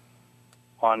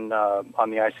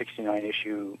the I-69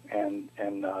 issue, and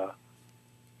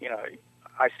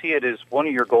I see it as one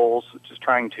of your goals, which is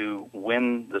trying to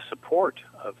win the support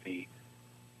of the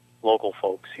local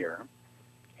folks here,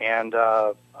 and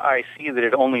I see that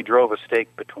it only drove a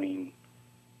stake between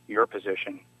your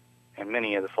position and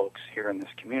many of the folks here in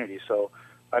this community. So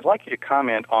I'd like you to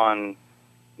comment on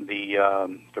the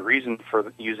reason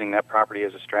for using that property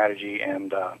as a strategy,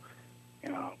 and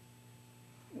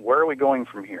where are we going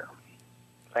from here?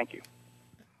 Thank you.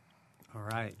 All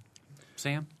right,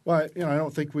 Sam. Well, I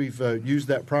don't think we've used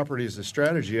that property as a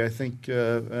strategy. I think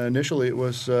initially it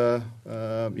was,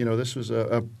 this was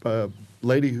a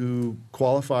lady who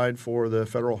qualified for the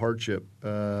federal hardship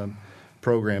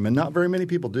program, and not very many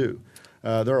people do.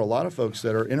 There are a lot of folks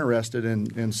that are interested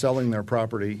in selling their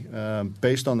property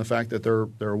based on the fact that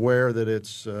they're aware that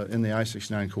it's in the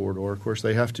I-69 corridor. Of course,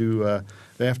 they have to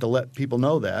let people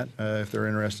know that if they're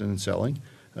interested in selling,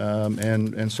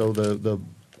 and so the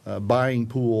buying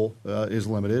pool is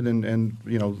limited, and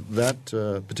that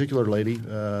particular lady,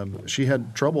 she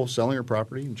had trouble selling her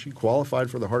property, and she qualified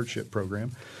for the hardship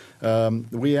program.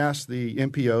 We asked the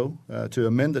MPO to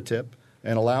amend the TIP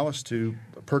and allow us to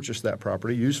purchase that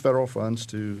property, use federal funds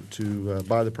to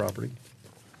buy the property,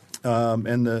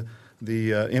 and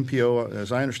the MPO,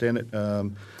 as I understand it.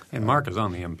 And Mark is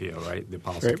on the MPO, right? The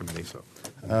policy committee. So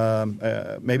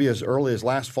maybe as early as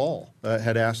last fall,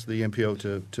 had asked the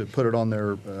MPO to put it on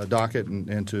their docket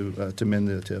and to amend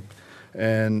the TIP,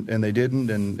 and they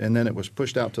didn't, and then it was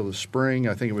pushed out till the spring.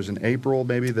 I think it was in April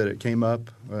maybe that it came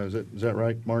up. Is that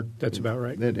right, Mark? That's about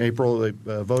right. In April they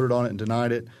voted on it and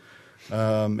denied it.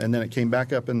 And then it came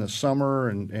back up in the summer,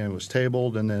 and it was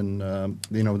tabled, and then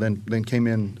then came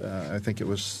in. I think it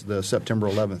was the September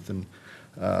 11th,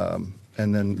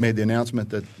 and then made the announcement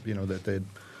that that they'd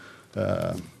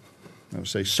I would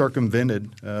say circumvented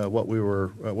what we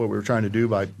were trying to do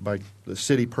by the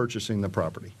city purchasing the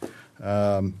property.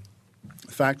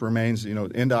 Fact remains,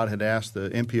 INDOT had asked the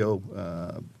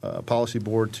MPO policy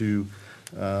board to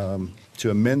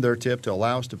amend their TIP to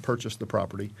allow us to purchase the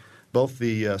property. Both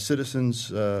the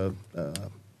citizens, what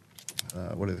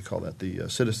do they call that? The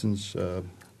citizens.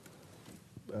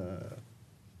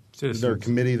 Their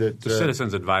committee the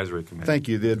Citizens Advisory Committee. Thank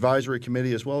you. The advisory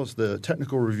committee, as well as the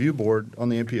technical review board on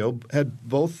the MPO, had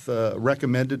both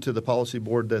recommended to the policy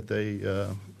board that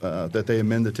they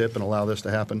amend the TIP and allow this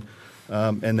to happen,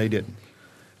 and they didn't.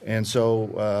 And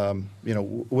so,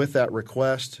 with that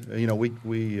request,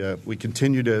 we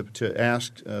continue to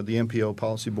ask the MPO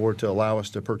policy board to allow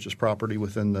us to purchase property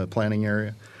within the planning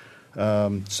area.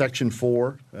 Section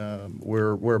 4,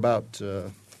 we're about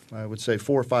I would say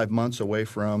 4 or 5 months away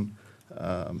from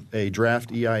a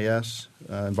draft EIS,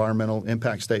 environmental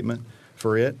impact statement,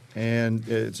 for it. And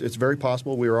it's very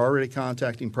possible we are already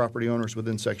contacting property owners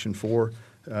within Section 4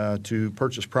 to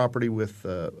purchase property with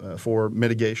for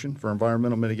mitigation, for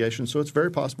environmental mitigation. So it's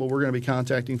very possible we're going to be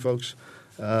contacting folks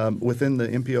within the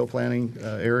MPO planning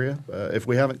area if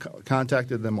we haven't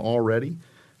contacted them already.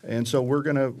 And so we're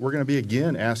gonna be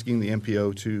again asking the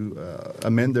MPO to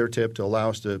amend their TIP to allow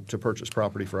us to purchase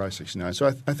property for I-69. So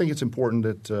I think it's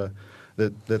important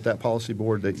that policy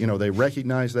board that they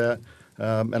recognize that.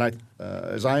 And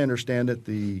as I understand it,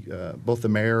 both the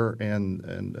mayor and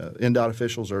INDOT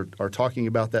officials are talking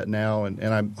about that now, and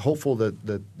I'm hopeful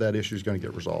that issue is going to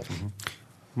get resolved. Mm-hmm.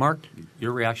 Mark,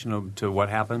 your reaction to what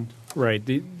happened? Right.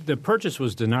 The purchase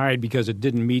was denied because it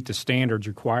didn't meet the standards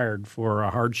required for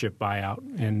a hardship buyout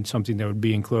and something that would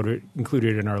be included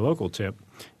in our local TIP.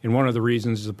 And one of the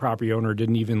reasons is the property owner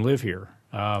didn't even live here.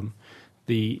 And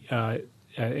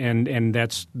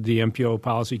that's the MPO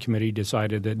policy committee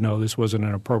decided that no, this wasn't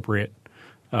an appropriate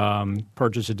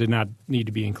purchase. It did not need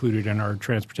to be included in our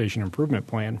transportation improvement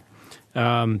plan.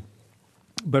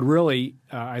 But really,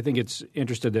 I think it's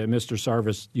interesting that Mr.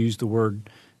 Sarvis used the word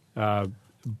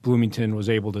Bloomington was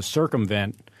able to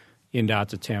circumvent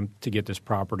INDOT's attempt to get this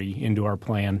property into our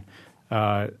plan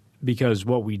because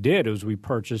what we did was we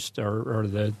purchased or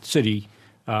the city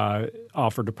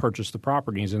offered to purchase the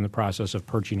property. Is in the process of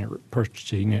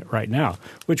purchasing it right now,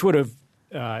 which would have,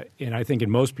 and I think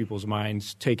in most people's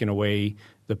minds, taken away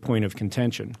the point of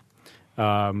contention.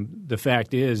 The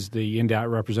fact is the INDOT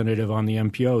representative on the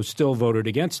MPO still voted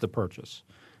against the purchase.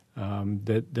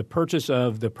 The purchase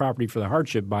of the property for the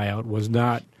hardship buyout was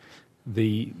not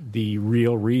the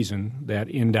real reason that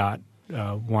INDOT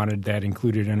wanted that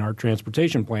included in our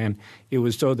transportation plan. It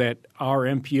was so that our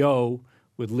MPO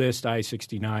would list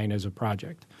I-69 as a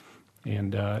project,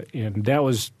 and that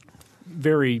was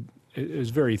very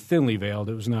thinly veiled.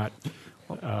 It was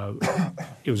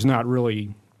not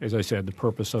really, as I said, the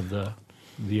purpose of the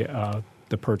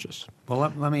purchase. Well,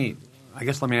 let me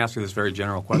ask you this very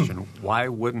general question. Why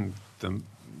wouldn't the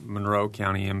Monroe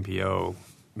County MPO,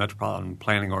 Metropolitan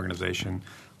Planning Organization,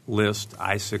 list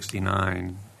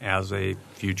I-69 as a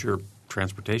future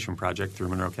transportation project through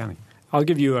Monroe County? I'll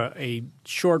give you a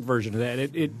short version of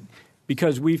that.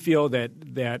 Because we feel that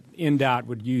INDOT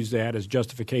would use that as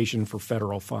justification for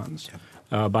federal funds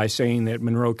by saying that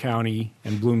Monroe County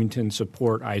and Bloomington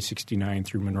support I-69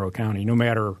 through Monroe County, no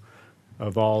matter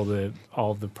of all the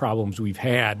problems we've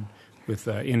had with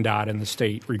INDOT and the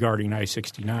state regarding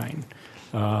I-69.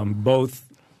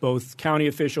 Both county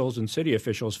officials and city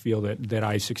officials feel that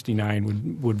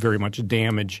I-69 would very much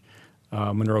damage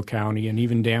Monroe County and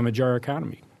even damage our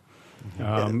economy.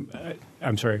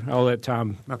 I'm sorry. I'll let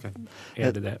Tom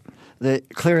add to that.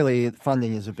 Clearly,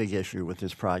 funding is a big issue with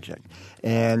this project.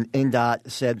 And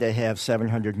INDOT said they have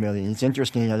 $700 million. It's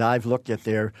interesting that I've looked at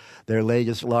their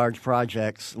latest large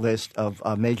projects list of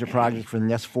major projects for the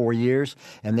next 4 years,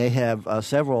 and they have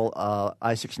several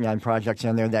I-69 projects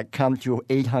in there that come to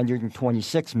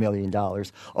 $826 million,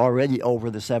 already over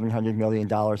the $700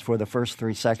 million for the first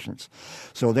three sections.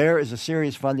 So there is a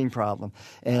serious funding problem,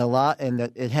 and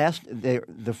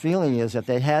the feeling is that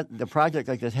the project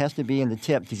like this has to be in the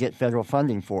tip to get federal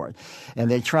funding for it, and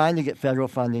they're trying to get federal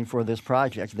funding for this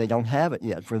project. They don't have it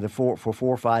yet for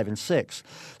 4, 5, and 6.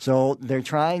 So they're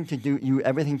trying to do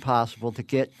everything possible to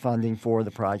get funding for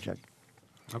the project.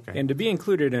 Okay. And to be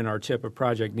included in our tip, a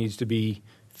project needs to be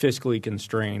fiscally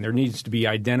constrained. There needs to be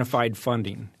identified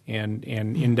funding, and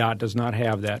INDOT does not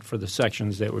have that for the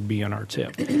sections that would be on our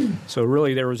tip. So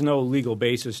really there was no legal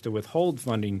basis to withhold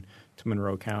funding to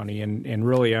Monroe County, and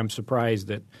really I'm surprised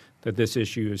that this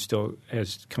issue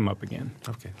has come up again.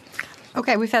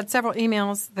 Okay, we've had several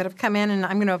emails that have come in, and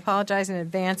I'm going to apologize in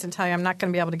advance and tell you I'm not going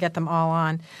to be able to get them all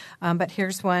on. But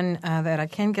here's one that I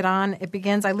can get on. It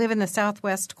begins, I live in the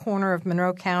southwest corner of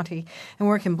Monroe County and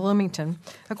work in Bloomington.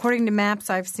 According to maps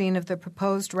I've seen of the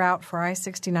proposed route for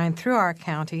I-69 through our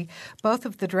county, both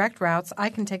of the direct routes I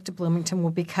can take to Bloomington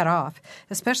will be cut off,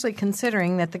 especially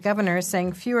considering that the governor is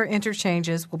saying fewer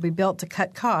interchanges will be built to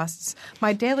cut costs.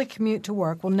 My daily commute to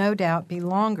work will no doubt be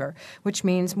longer, which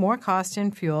means more cost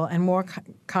in fuel and more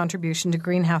contribution to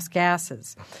greenhouse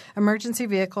gases. Emergency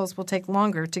vehicles will take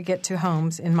longer to get to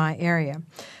homes in my area.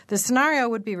 The scenario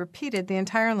would be repeated the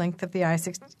entire length of the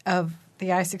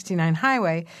I-69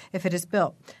 highway if it is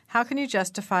built. How can you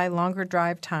justify longer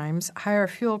drive times, higher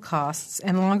fuel costs,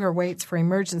 and longer waits for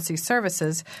emergency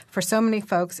services for so many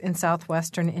folks in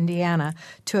southwestern Indiana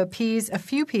to appease a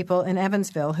few people in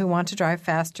Evansville who want to drive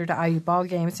faster to IU ball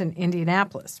games in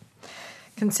Indianapolis?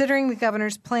 Considering the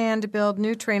governor's plan to build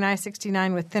new train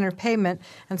I-69 with thinner pavement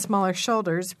and smaller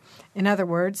shoulders, in other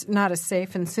words, not as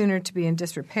safe and sooner to be in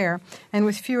disrepair, and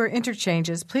with fewer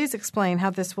interchanges, please explain how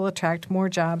this will attract more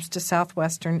jobs to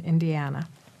southwestern Indiana.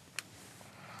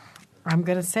 I'm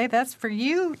going to say that's for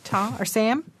you, Tom or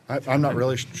Sam. I'm not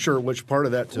really sure which part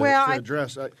of that to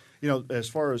address. As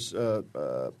far as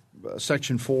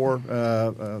Section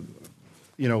 4,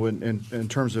 in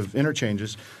terms of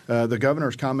interchanges, the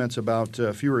governor's comments about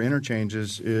fewer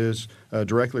interchanges is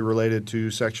directly related to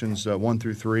sections 1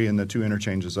 through 3 and the 2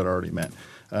 interchanges that are already met.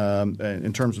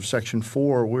 In terms of Section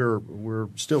 4, we're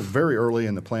still very early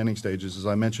in the planning stages. As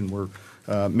I mentioned, we're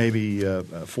maybe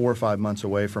 4 or 5 months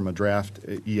away from a draft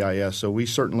EIS, so we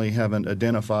certainly haven't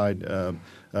identified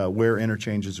where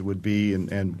interchanges would be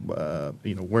and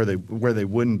where they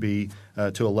wouldn't be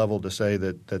to a level to say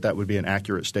that would be an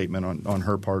accurate statement on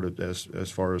her part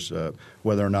as far as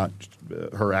whether or not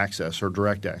her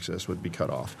direct access would be cut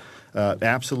off.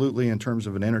 Absolutely, in terms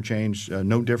of an interchange,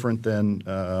 no different than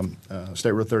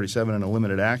State Road 37 and a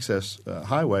limited access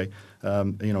highway.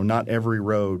 Not every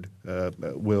road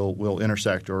will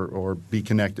intersect or be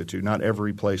connected to. Not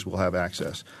every place will have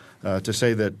access. To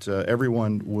say that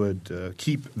everyone would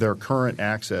keep their current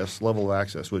level of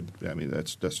access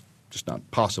that's just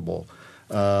not possible.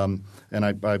 And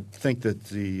I think that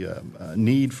the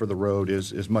need for the road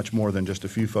is much more than just a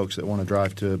few folks that want to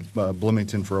drive to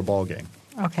Bloomington for a ball game.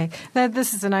 Okay.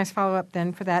 This is a nice follow-up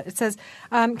then for that. It says,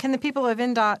 can the people of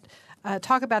INDOT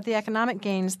talk about the economic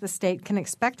gains the state can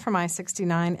expect from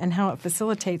I-69 and how it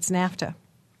facilitates NAFTA?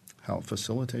 How it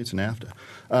facilitates NAFTA.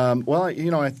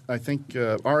 I think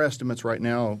our estimates right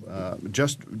now,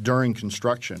 just during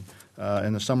construction,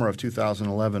 in the summer of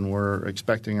 2011, we're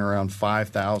expecting around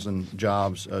 5,000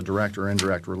 jobs, direct or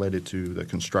indirect, related to the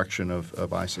construction of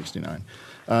I-69.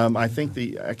 I think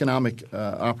the economic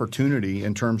opportunity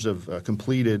in terms of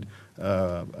completed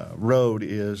road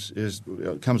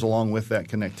comes along with that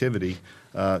connectivity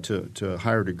to a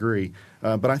higher degree.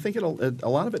 But I think a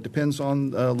lot of it depends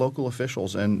on local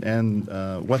officials and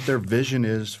what their vision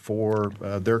is for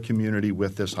their community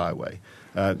with this highway.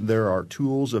 There are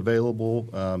tools available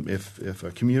if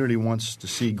a community wants to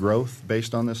see growth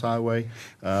based on this highway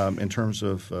in terms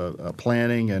of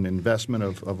planning and investment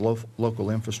of local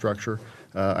infrastructure.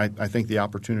 I think the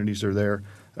opportunities are there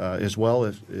as well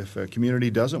if a community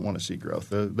doesn't want to see growth.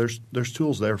 There's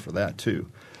tools there for that too.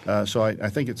 So I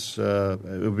think it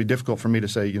would be difficult for me to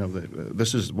say,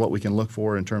 this is what we can look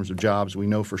for in terms of jobs. We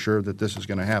know for sure that this is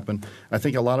going to happen. I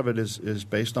think a lot of it is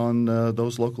based on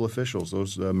those local officials,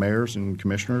 those mayors and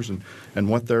commissioners, and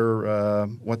what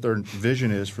their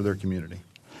vision is for their community.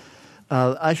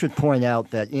 I should point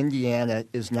out that Indiana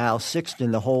is now 6th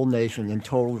in the whole nation in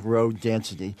total road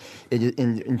density.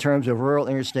 In terms of rural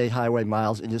interstate highway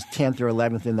miles, it is 10th or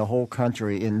 11th in the whole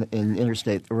country in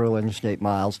rural interstate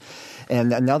miles.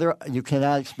 And you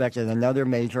cannot expect that another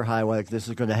major highway like this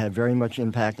is going to have very much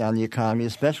impact on the economy,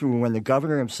 especially when the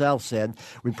governor himself said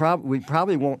we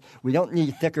don't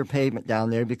need thicker pavement down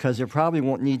there because there probably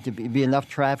won't need to be enough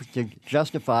traffic to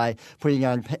justify putting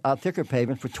on thicker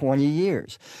pavement for 20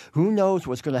 years. Who knows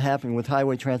what's going to happen with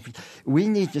highway transport? We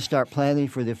need to start planning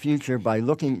for the future by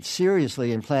looking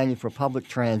seriously and planning for public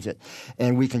transit.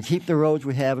 And we can keep the roads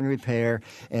we have in repair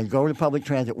and go to public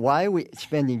transit. Why are we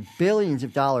spending billions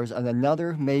of dollars on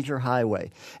another major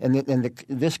highway?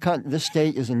 This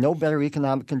state is in no better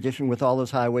economic condition with all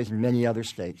those highways than many other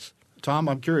states. Tom,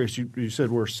 I'm curious. You said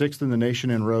we're 6th in the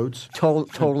nation in roads?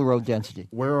 Total road density.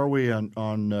 Where are we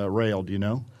on rail? Do you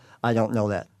know? I don't know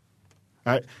that.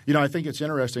 I think it's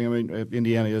interesting. I mean,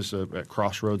 Indiana is a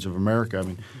crossroads of America. I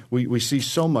mean, we see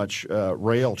so much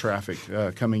rail traffic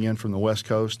coming in from the West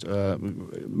Coast,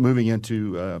 moving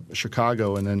into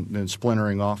Chicago, and then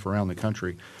splintering off around the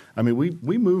country. I mean,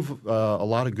 we move a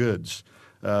lot of goods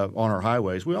on our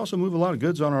highways. We also move a lot of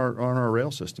goods on our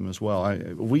rail system as well.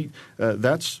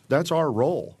 That's our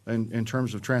role in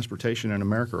terms of transportation in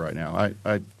America right now.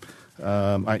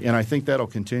 And I think that'll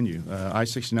continue.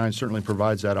 I-69 certainly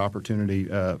provides that opportunity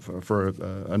for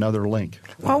another link.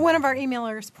 Well, one of our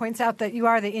emailers points out that you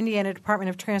are the Indiana Department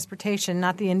of Transportation,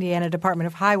 not the Indiana Department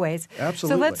of Highways.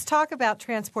 Absolutely. So let's talk about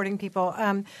transporting people.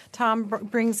 Tom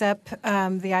brings up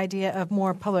the idea of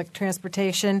more public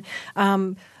transportation.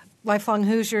 Lifelong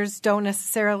Hoosiers don't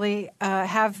necessarily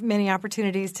have many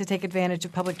opportunities to take advantage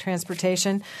of public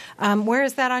transportation. Where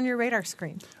is that on your radar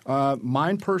screen?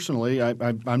 Mine personally,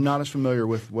 I'm not as familiar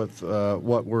with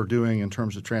what we're doing in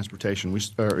terms of transportation.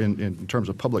 In terms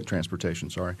of public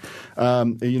transportation. Sorry,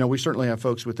 we certainly have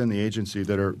folks within the agency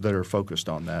that are focused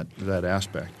on that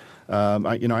aspect.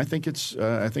 I think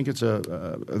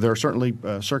there are certainly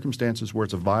circumstances where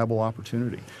it's a viable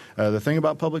opportunity. The thing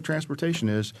about public transportation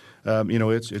is,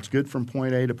 it's good from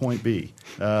point A to point B,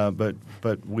 but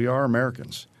we are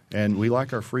Americans. And we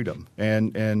like our freedom,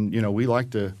 and we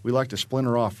like to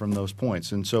splinter off from those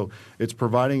points, and so it's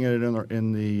providing it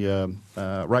in the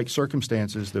right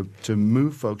circumstances to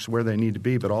move folks where they need to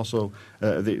be, but also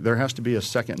there has to be a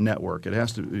second network.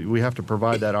 We have to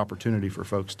provide that opportunity for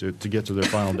folks to get to their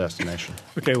final destination.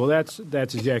 Okay, well that's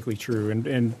exactly true,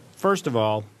 and first of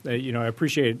all, I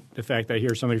appreciate the fact that I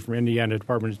hear somebody from Indiana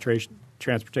Department of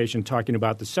Transportation talking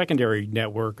about the secondary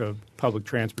network of public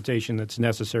transportation that's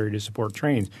necessary to support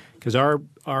trains, because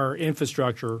our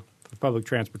infrastructure for public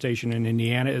transportation in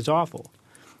Indiana is awful.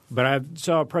 But I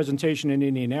saw a presentation in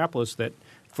Indianapolis that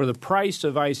for the price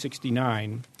of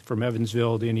I-69 from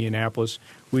Evansville to Indianapolis,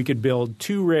 we could build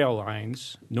 2 rail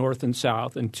lines, north and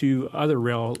south, and 2 other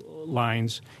rail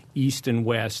lines, east and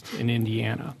west in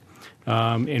Indiana.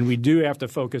 And we do have to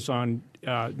focus on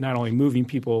not only moving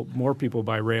more people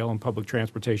by rail and public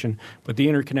transportation, but the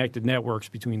interconnected networks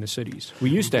between the cities. We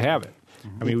used to have it.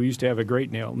 I mean, we used to have a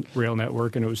great rail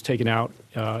network, and it was taken out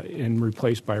and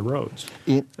replaced by roads.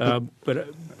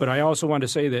 But I also want to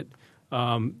say that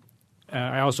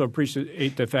I also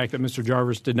appreciate the fact that Mr.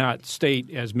 Jarvis did not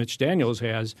state, as Mitch Daniels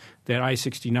has, that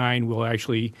I-69 will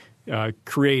actually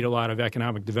create a lot of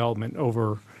economic development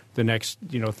over the next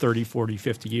 30, 40,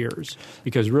 50 years.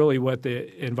 Because really what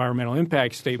the environmental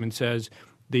impact statement says,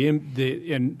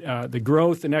 the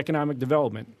growth in economic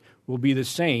development will be the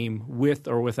same with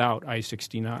or without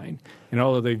I-69. And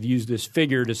although they've used this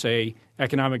figure to say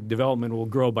economic development will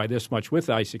grow by this much with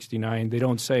I-69, they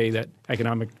don't say that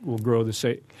development will grow the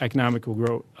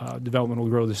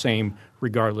same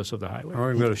regardless of the highway.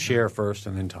 We're going to go to Cher first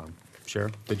and then Tom.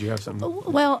 Cher, did you have something?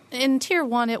 Well, in Tier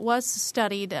 1, it was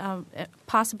studied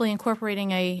possibly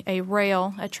incorporating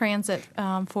a transit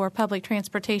for public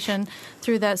transportation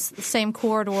through that same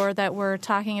corridor that we're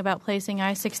talking about placing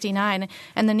I-69,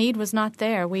 and the need was not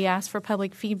there. We asked for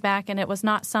public feedback, and it was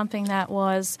not something that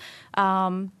was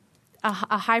a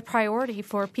high priority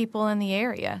for people in the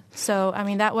area. So, I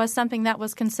mean, that was something that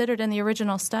was considered in the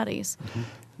original studies. Mm-hmm.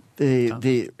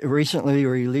 The recently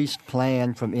released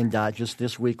plan from INDOT just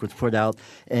this week was put out,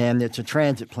 and it's a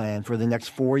transit plan for the next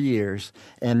 4 years.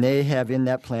 And they have in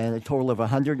that plan a total of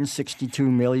 $162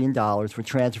 million for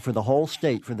transit for the whole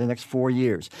state for the next 4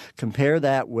 years. Compare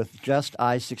that with just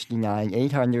I-69,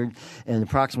 $800 and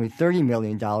approximately $30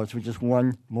 million for just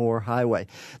one more highway.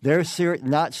 They're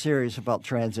not serious about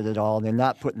transit at all. They're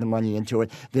not putting the money into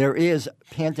it. There is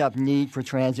pent-up need for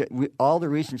transit. All the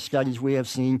recent studies we have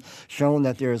seen shown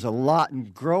that there is a a lot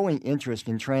and growing interest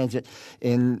in transit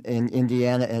in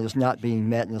Indiana, and it's not being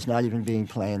met, and it's not even being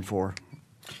planned for.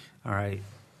 All right.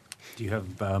 Do you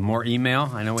have more email?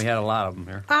 I know we had a lot of them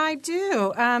here. I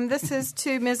do. This is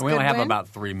to Ms. We Goodwin. only have about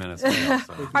 3 minutes now,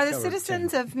 so. Are the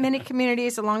citizens of many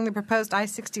communities along the proposed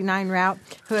I-69 route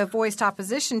who have voiced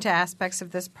opposition to aspects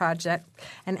of this project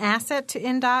an asset to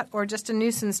INDOT or just a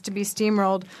nuisance to be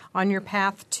steamrolled on your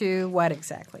path to what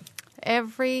exactly?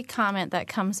 Every comment that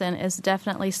comes in is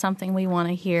definitely something we want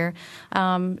to hear.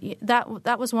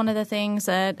 That was one of the things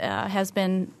that has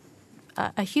been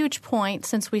a huge point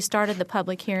since we started the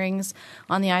public hearings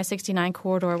on the I-69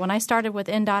 corridor. When I started with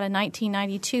INDOT in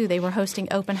 1992, they were hosting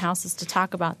open houses to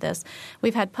talk about this.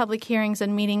 We've had public hearings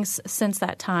and meetings since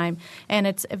that time, and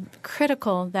it's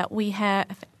critical that we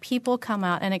have people come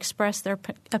out and express their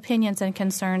opinions and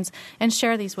concerns and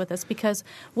share these with us, because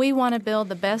we want to build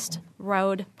the best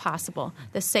road possible,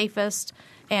 the safest,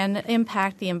 and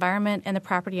impact the environment and the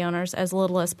property owners as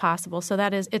little as possible. So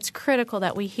it's critical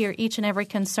that we hear each and every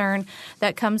concern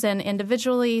that comes in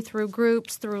individually, through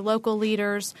groups, through local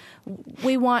leaders.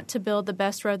 We want to build the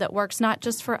best road that works, not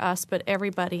just for us, but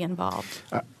everybody involved.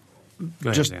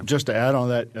 Just to add on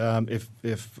that,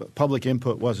 if public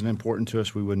input wasn't important to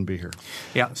us, we wouldn't be here.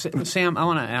 Yeah, Sam, I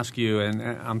want to ask you, and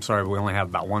I'm sorry we only have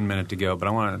about 1 minute to go, but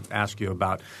I want to ask you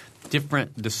about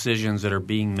different decisions that are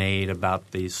being made about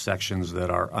these sections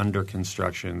that are under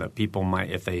construction, that people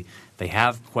might, if they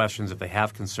have questions, if they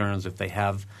have concerns, if they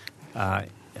have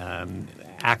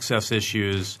access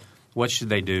issues, what should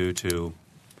they do to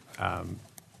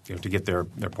get their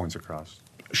points across?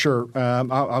 Sure.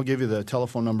 I'll give you the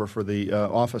telephone number for the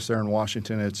office there in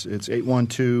Washington. It's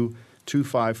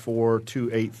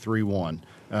 812-254-2831.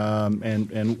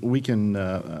 And we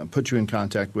can put you in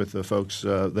contact with the folks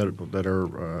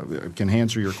that can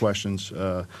answer your questions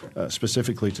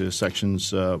specifically to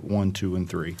sections 1, 2, and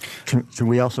 3. Can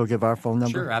we also give our phone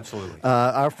number? Sure, absolutely.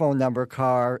 Our phone number,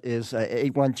 CAR, is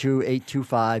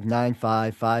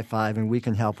 812-825-9555, and we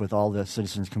can help with all the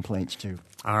citizens' complaints too.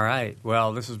 All right.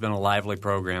 Well, this has been a lively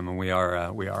program, and we are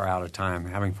out of time.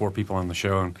 Having 4 people on the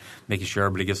show and making sure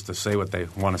everybody gets to say what they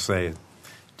want to say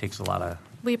takes a lot of.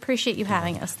 We appreciate you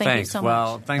having us. Thank you so much.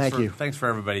 Well, thanks for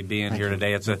everybody being here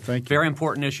today. It's a very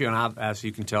important issue, and as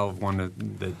you can tell, one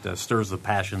that stirs the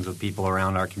passions of people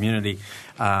around our community.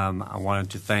 I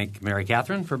wanted to thank Mary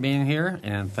Catherine for being here,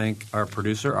 and thank our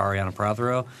producer, Ariana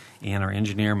Prothero, and our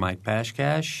engineer, Mike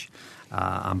Pashkash.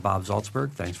 I'm Bob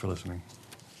Zaltzberg. Thanks for listening.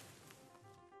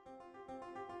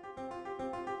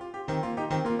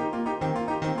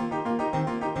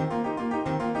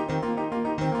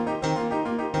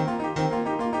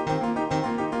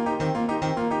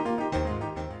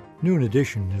 Noon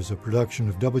Edition is a production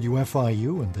of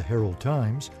WFIU and the Herald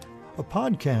Times. A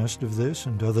podcast of this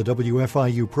and other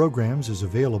WFIU programs is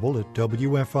available at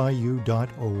wfiu.org.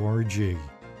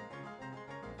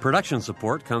 Production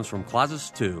support comes from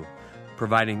Closets 2,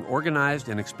 providing organized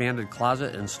and expanded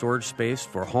closet and storage space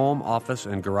for home, office,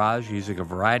 and garage using a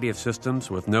variety of systems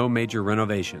with no major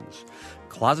renovations.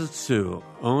 Closets 2,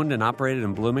 owned and operated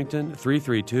in Bloomington,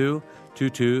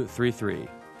 332-2233.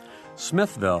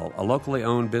 Smithville, a locally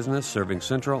owned business serving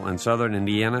central and southern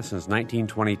Indiana since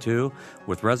 1922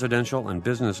 with residential and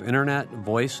business internet,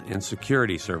 voice, and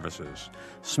security services.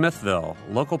 Smithville,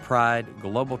 local pride,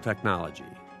 global technology.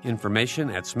 Information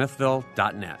at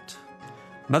smithville.net.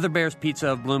 Mother Bear's Pizza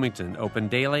of Bloomington, open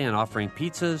daily and offering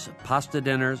pizzas, pasta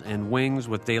dinners, and wings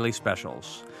with daily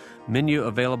specials. Menu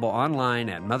available online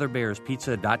at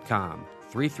motherbearspizza.com,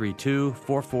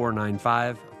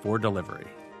 332-4495 for delivery.